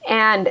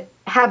 and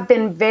have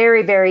been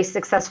very, very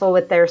successful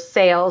with their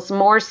sales,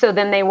 more so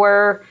than they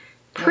were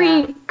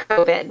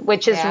pre-COVID,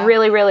 which is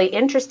really, really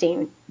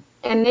interesting.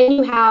 And then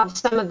you have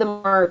some of the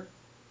more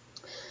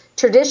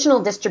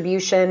traditional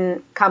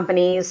distribution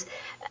companies,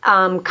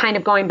 kind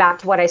of going back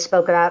to what I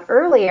spoke about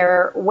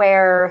earlier,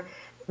 where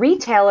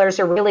retailers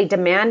are really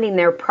demanding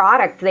their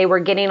product. They were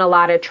getting a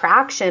lot of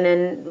traction,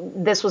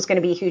 and this was going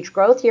to be a huge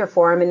growth year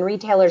for them. And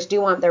retailers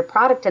do want their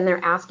product, and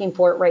they're asking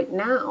for it right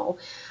now.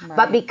 Right.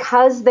 But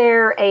because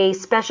they're a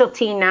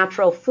specialty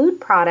natural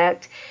food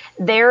product,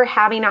 they're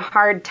having a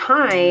hard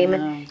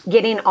time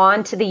getting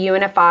onto the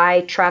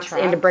UNFI trucks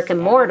into brick and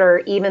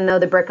mortar, even though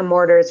the brick and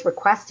mortar is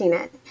requesting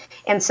it.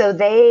 And so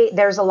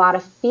there's a lot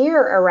of fear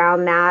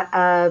around that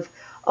of,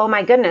 oh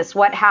my goodness,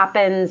 what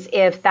happens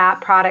if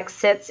that product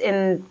sits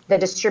in the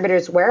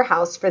distributor's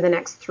warehouse for the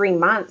next 3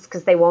 months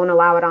because they won't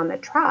allow it on the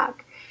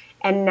truck?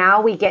 And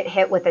now we get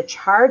hit with a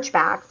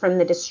chargeback from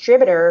the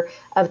distributor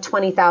of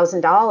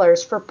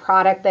 $20,000 for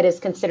product that is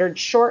considered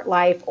short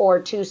life or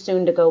too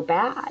soon to go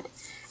bad.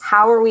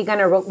 How are we going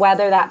to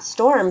weather that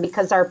storm?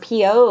 Because our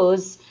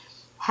POs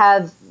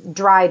have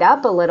dried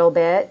up a little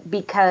bit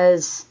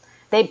because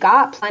they've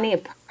got plenty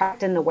of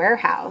product in the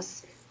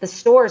warehouse. The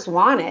stores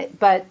want it,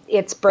 but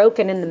it's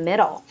broken in the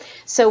middle.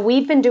 So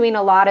we've been doing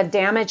a lot of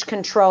damage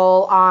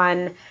control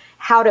on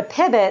how to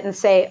pivot and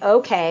say,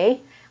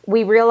 okay,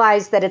 we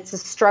realize that it's a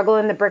struggle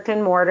in the brick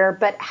and mortar,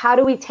 but how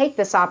do we take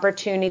this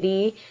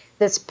opportunity,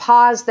 this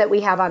pause that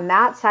we have on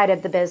that side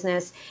of the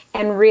business,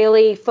 and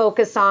really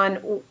focus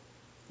on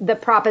the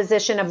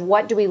proposition of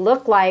what do we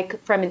look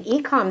like from an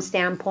e-com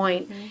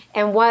standpoint,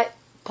 and what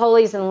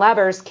pulleys and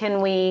levers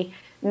can we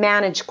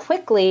manage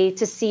quickly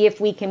to see if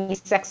we can be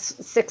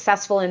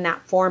successful in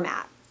that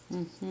format?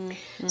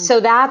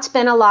 So that's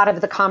been a lot of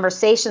the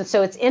conversation.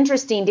 So it's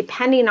interesting,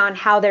 depending on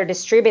how they're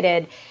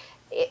distributed,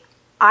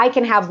 I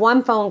can have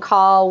one phone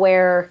call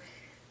where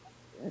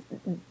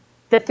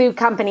the food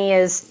company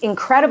is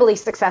incredibly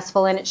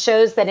successful, and it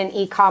shows that an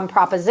e-com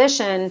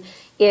proposition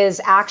is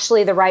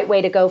actually the right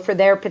way to go for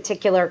their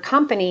particular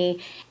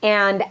company.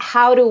 And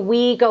how do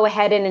we go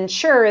ahead and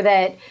ensure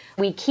that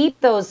we keep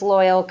those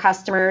loyal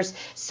customers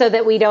so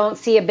that we don't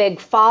see a big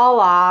fall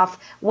off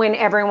when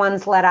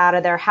everyone's let out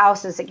of their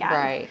houses again?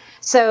 Right.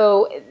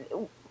 So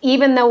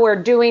even though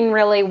we're doing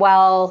really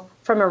well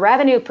from a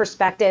revenue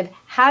perspective,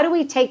 how do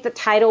we take the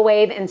tidal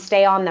wave and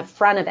stay on the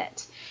front of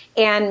it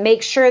and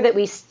make sure that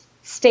we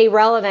stay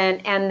relevant,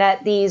 and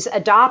that these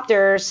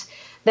adopters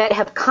that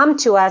have come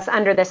to us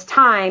under this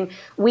time,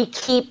 we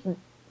keep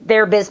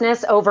their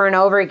business over and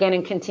over again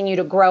and continue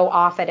to grow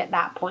off it at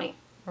that point?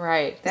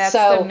 Right. That's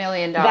So the $1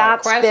 million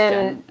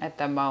question at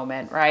the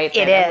moment, right?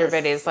 It That is.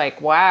 Everybody's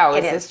like, wow,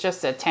 It is this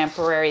just a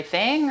temporary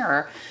thing,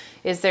 or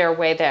is there a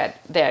way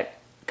that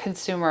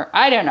consumer,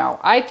 I don't know.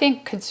 I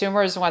think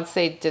consumers, once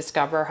they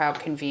discover how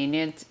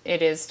convenient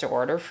it is to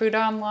order food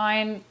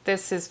online,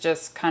 this has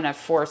just kind of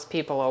forced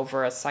people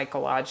over a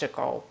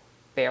psychological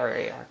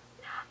barrier.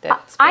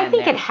 I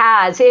think it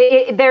has.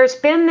 There's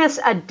been this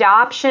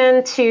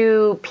adoption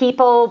to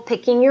people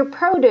picking your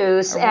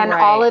produce and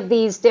all of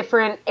these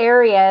different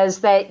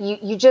areas that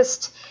you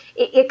just,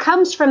 it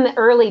comes from the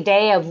early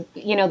day of,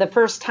 the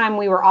first time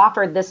we were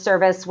offered this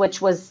service,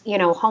 which was,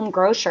 home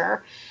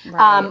grocer,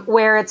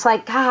 where it's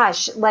like,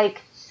 gosh,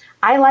 like,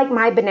 I like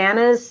my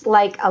bananas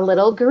like a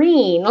little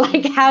green.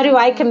 Like, how do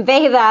I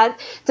convey that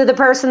to the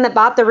person that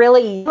bought the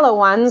really yellow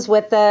ones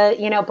with the,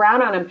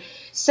 brown on them?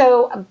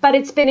 So, but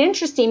it's been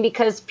interesting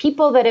because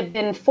people that have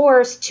been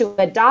forced to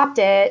adopt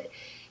it,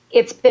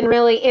 it's been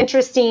really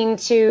interesting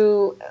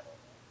to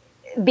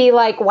be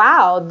like,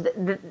 wow,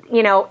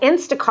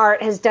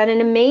 Instacart has done an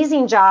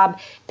amazing job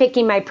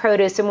picking my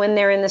produce. And when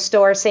they're in the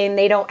store saying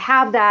they don't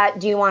have that,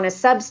 do you want to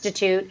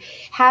substitute?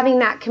 Having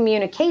that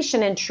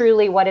communication and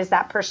truly what is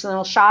that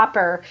personal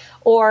shopper?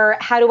 Or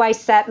how do I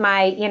set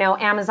my,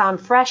 Amazon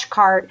Fresh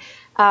cart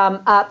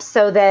up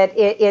so that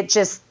it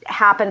just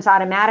happens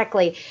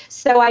automatically?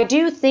 So I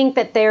do think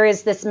that there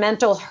is this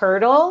mental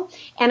hurdle,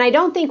 and I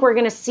don't think we're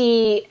going to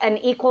see an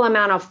equal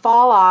amount of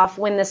fall off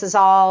when this is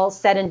all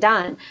said and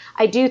done.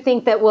 I do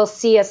think that we'll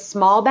see a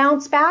small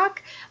bounce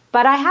back,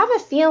 but I have a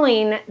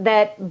feeling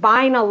that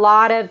buying a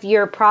lot of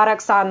your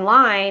products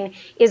online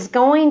is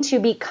going to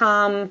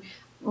become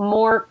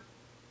more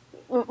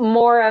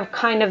of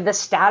kind of the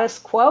status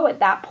quo at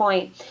that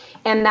point.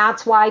 And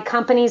that's why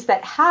companies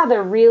that have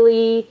a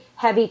really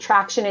heavy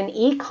traction in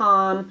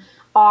e-com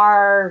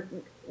are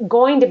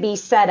going to be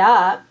set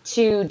up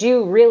to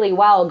do really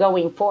well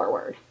going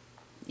forward.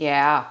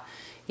 Yeah.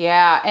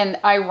 And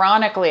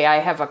ironically, I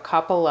have a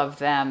couple of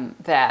them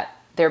that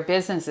their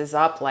business is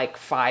up like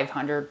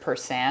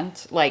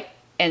 500%.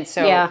 And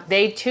so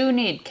they too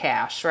need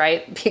cash,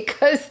 right?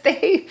 Because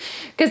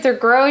they're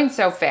growing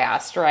so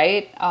fast,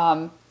 right?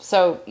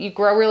 So you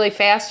grow really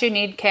fast, you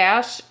need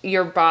cash.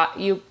 You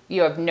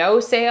have no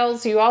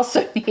sales, you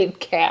also need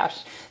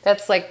cash.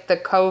 That's like the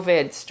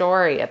COVID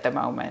story at the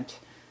moment.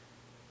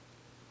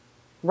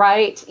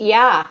 Right.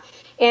 Yeah.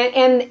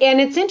 And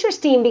it's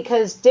interesting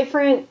because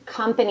different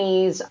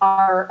companies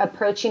are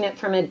approaching it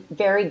from a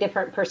very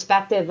different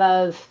perspective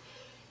of,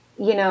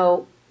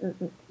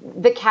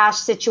 the cash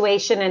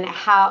situation and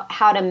how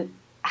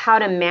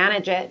to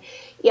manage it.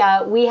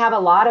 Yeah, we have a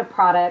lot of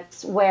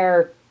products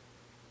where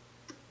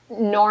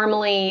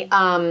normally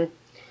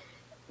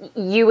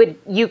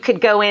you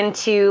could go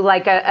into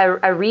like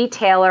a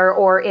retailer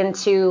or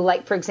into,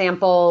 like, for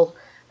example,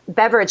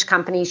 beverage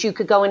companies. You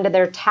could go into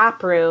their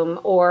tap room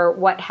or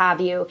what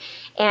have you,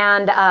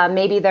 and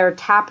maybe their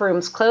tap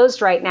room's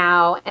closed right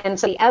now. And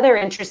so the other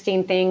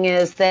interesting thing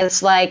is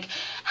this, like,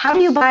 how do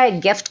you buy a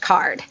gift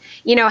card?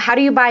 How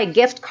do you buy a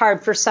gift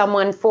card for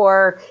someone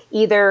for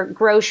either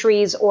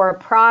groceries or a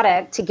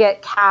product to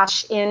get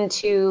cash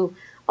into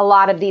a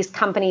lot of these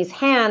companies'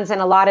 hands, and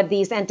a lot of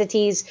these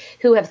entities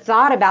who have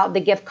thought about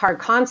the gift card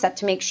concept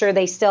to make sure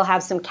they still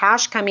have some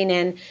cash coming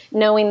in,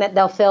 knowing that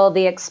they'll fill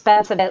the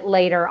expense of it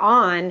later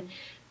on.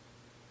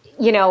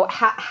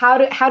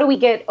 How do we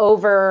get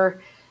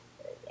over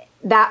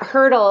that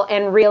hurdle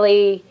and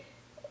really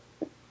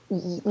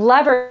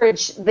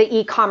leverage the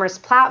e-commerce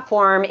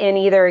platform in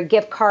either a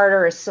gift card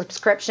or a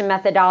subscription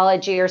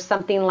methodology or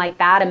something like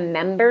that, a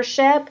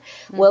membership?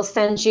 We'll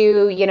send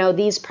you,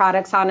 these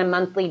products on a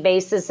monthly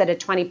basis at a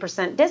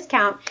 20%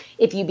 discount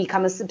if you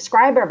become a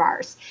subscriber of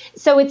ours.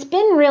 So it's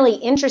been really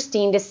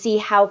interesting to see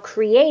how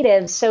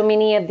creative so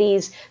many of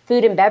these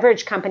food and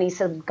beverage companies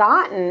have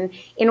gotten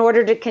in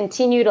order to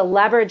continue to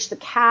leverage the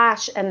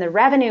cash and the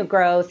revenue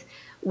growth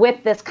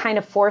with this kind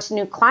of forced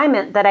new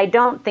climate that I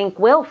don't think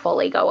will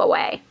fully go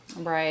away.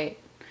 Right.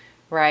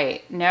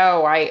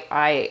 No,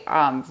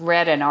 I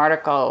read an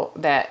article,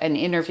 an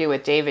interview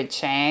with David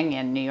Chang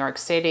in New York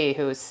City,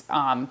 who's,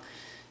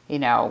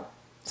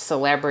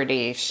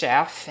 celebrity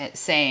chef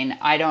saying,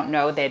 I don't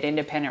know that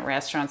independent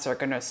restaurants are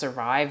going to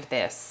survive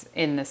this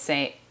in the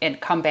same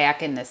and come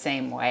back in the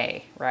same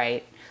way,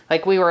 right?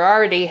 Like we were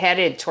already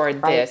headed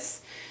toward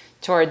this,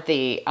 toward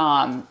the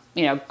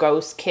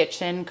ghost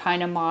kitchen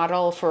kind of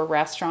model for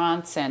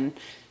restaurants. And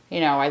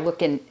I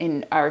look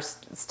in our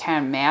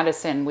town,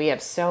 Madison, we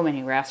have so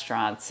many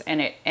restaurants,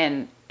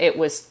 and it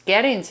was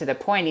getting to the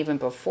point even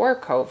before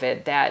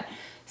COVID that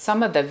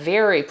some of the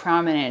very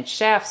prominent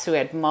chefs who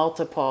had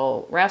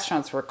multiple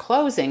restaurants were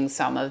closing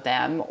some of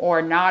them,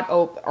 or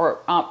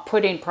not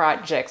putting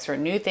projects or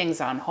new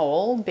things on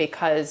hold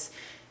because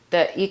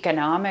the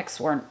economics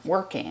weren't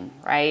working,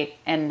 right?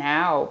 And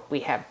now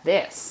we have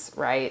this,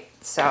 right?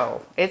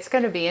 So it's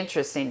going to be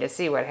interesting to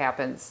see what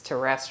happens to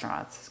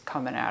restaurants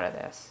coming out of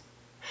this.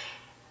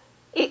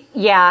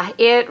 Yeah,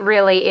 it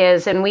really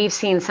is. And we've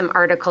seen some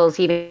articles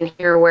even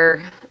here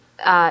where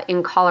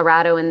in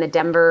Colorado, in the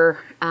Denver,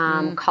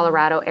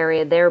 Colorado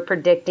area, they're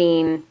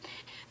predicting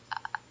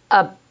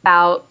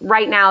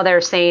right now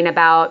they're saying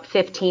about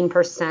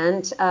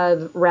 15%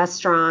 of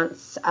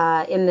restaurants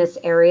in this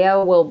area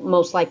will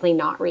most likely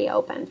not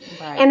reopen.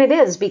 Right. And it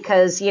is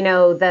because,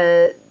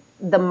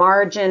 the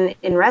margin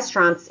in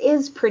restaurants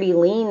is pretty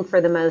lean for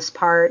the most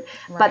part,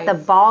 right. But the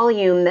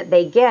volume that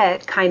they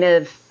get kind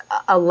of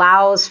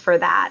allows for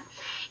that.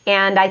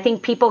 And I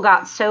think people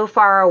got so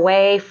far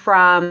away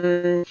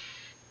from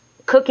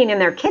cooking in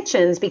their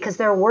kitchens because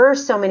there were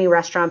so many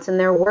restaurants and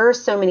there were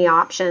so many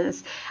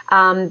options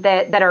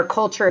that our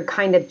culture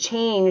kind of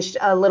changed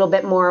a little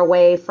bit more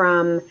away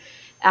from,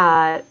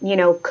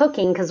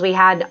 cooking, because we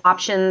had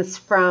options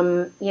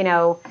from,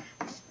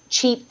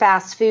 cheap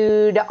fast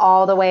food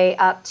all the way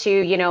up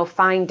to,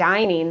 fine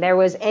dining. There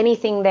was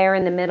anything there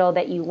in the middle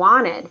that you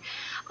wanted.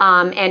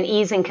 And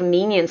ease and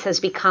convenience has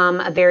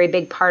become a very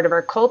big part of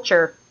our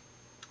culture.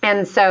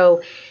 And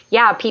so,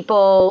 yeah,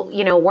 people,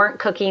 weren't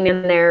cooking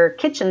in their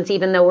kitchens,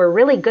 even though we're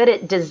really good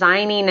at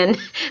designing and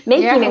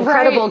making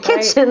incredible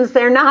kitchens. Right.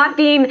 They're not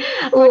being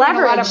leveraged. A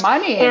lot of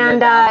money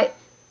and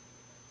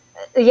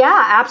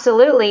yeah,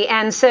 absolutely.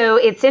 And so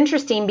it's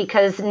interesting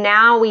because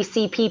now we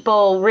see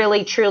people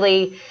really,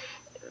 truly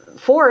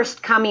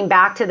forced coming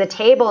back to the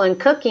table and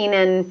cooking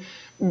and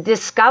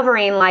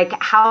discovering like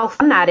how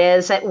fun that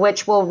is,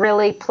 which will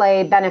really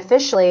play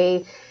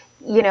beneficially,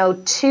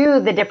 to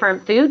the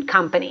different food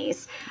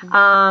companies.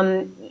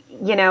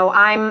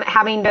 I'm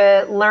having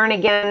to learn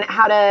again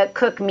how to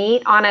cook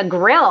meat on a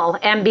grill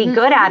and be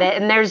good at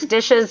it. And there's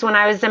dishes when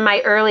I was in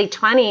my early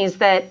 20s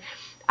that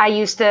I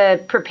used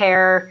to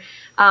prepare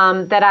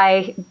that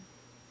I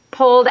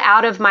pulled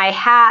out of my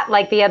hat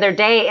like the other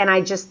day, and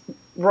I just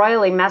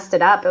royally messed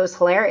it up. It was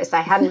hilarious.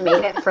 I hadn't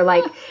made it for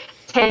like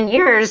 10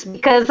 years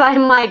because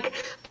I'm like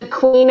the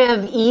queen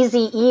of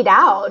easy eat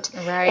out.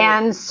 Right.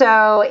 And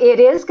so it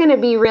is going to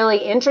be really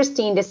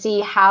interesting to see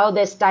how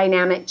this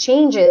dynamic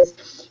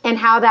changes and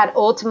how that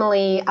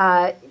ultimately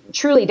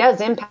truly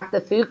does impact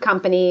the food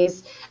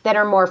companies that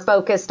are more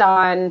focused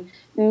on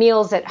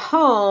meals at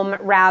home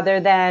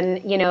rather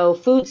than,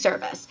 food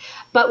service.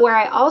 But where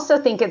I also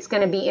think it's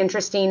going to be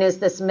interesting is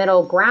this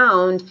middle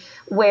ground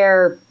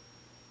where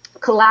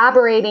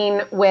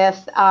collaborating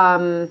with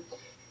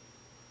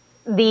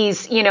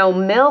these,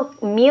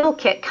 meal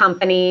kit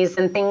companies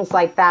and things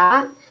like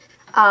that.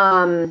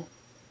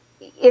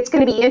 It's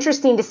going to be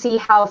interesting to see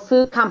how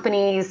food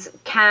companies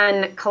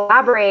can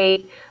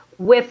collaborate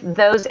with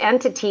those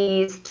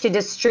entities to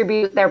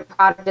distribute their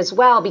product as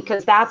well,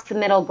 because that's the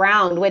middle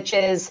ground, which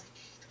is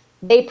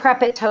they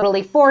prep it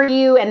totally for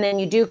you and then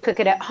you do cook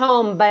it at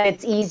home, but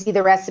it's easy.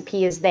 The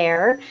recipe is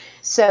there.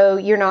 So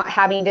you're not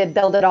having to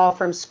build it all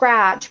from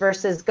scratch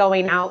versus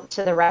going out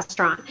to the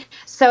restaurant.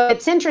 So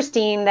it's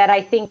interesting that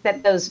I think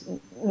that those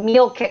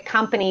meal kit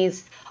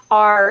companies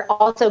are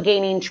also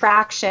gaining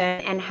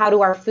traction, and how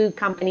do our food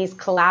companies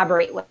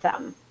collaborate with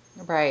them?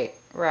 Right.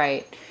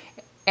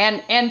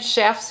 And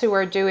chefs who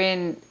are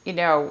doing,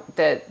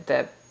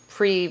 the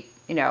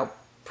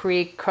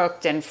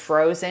pre-cooked and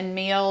frozen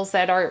meals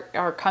that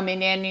are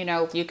coming in.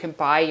 You can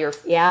buy your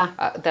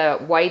the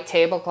white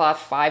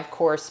tablecloth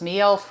 5-course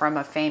meal from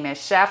a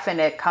famous chef,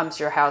 and it comes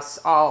to your house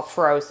all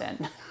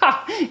frozen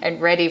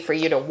and ready for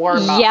you to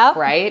warm up,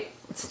 right?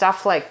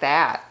 Stuff like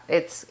that.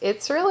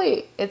 It's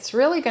really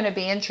going to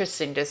be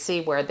interesting to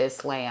see where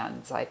this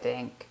lands, I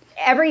think.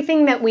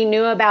 Everything that we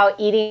knew about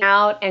eating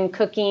out and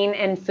cooking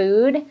and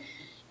food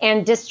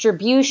and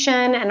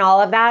distribution and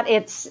all of that,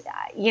 it's,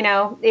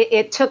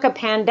 it took a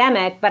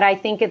pandemic, but I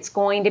think it's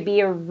going to be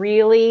a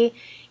really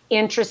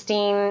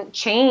interesting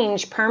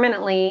change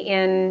permanently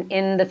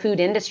in the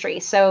food industry.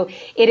 So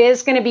it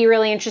is going to be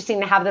really interesting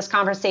to have this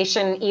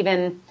conversation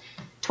even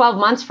 12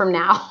 months from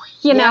now,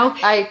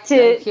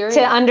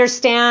 to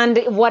understand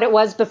what it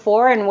was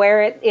before and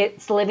where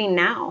it's living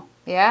now.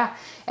 Yeah.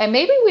 And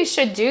maybe we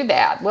should do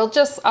that.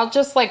 I'll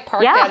just like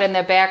park that in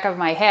the back of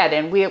my head,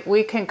 and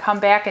we can come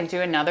back and do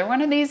another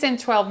one of these in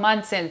 12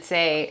 months and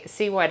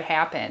see what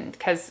happened.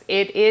 'Cause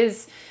it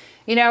is,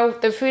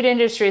 The food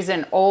industry is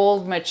an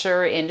old,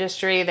 mature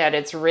industry that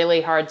it's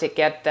really hard to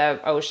get the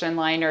ocean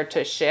liner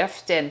to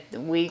shift. And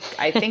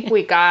I think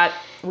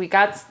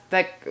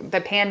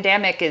the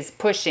pandemic is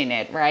pushing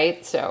it,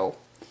 right? So.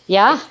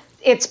 Yeah,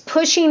 it's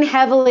pushing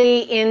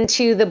heavily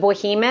into the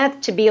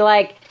behemoth to be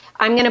like,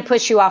 I'm going to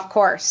push you off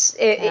course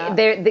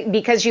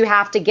because you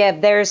have to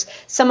give. There's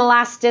some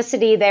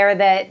elasticity there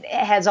that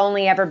has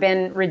only ever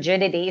been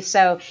rigidity.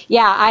 So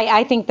yeah,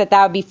 I think that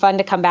would be fun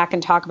to come back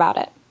and talk about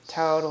it.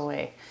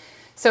 Totally.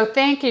 So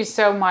thank you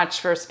so much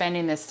for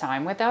spending this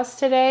time with us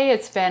today.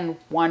 It's been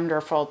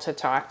wonderful to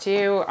talk to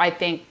you. I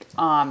think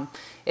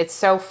it's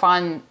so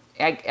fun.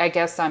 I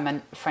guess I'm a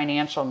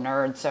financial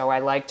nerd, so I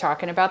like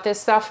talking about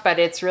this stuff, but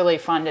it's really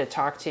fun to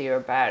talk to you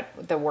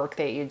about the work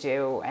that you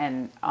do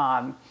and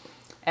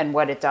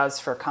what it does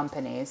for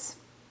companies.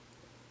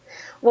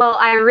 Well,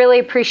 I really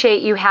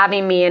appreciate you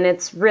having me, and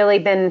it's really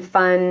been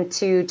fun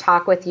to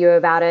talk with you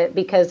about it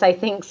because I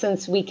think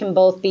since we can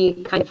both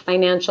be kind of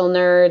financial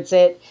nerds,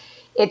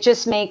 it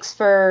just makes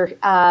for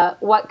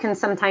what can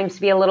sometimes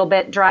be a little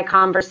bit dry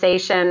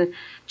conversation,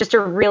 just a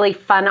really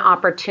fun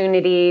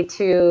opportunity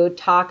to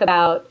talk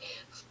about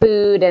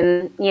food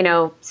and,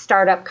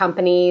 startup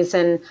companies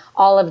and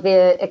all of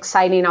the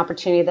exciting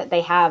opportunity that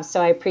they have.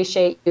 So I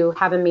appreciate you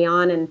having me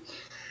on and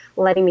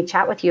letting me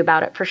chat with you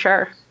about it for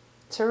sure.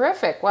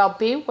 Terrific. Well,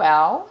 be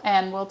well,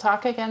 and we'll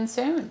talk again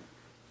soon.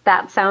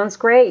 That sounds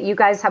great. You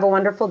guys have a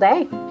wonderful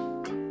day.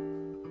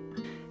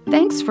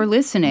 Thanks for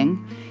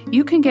listening.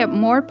 You can get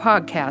more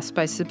podcasts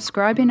by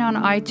subscribing on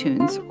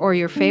iTunes or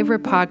your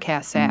favorite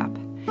podcast app.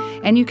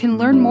 And you can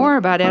learn more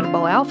about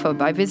Edible Alpha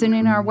by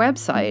visiting our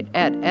website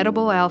at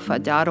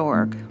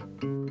ediblealpha.org.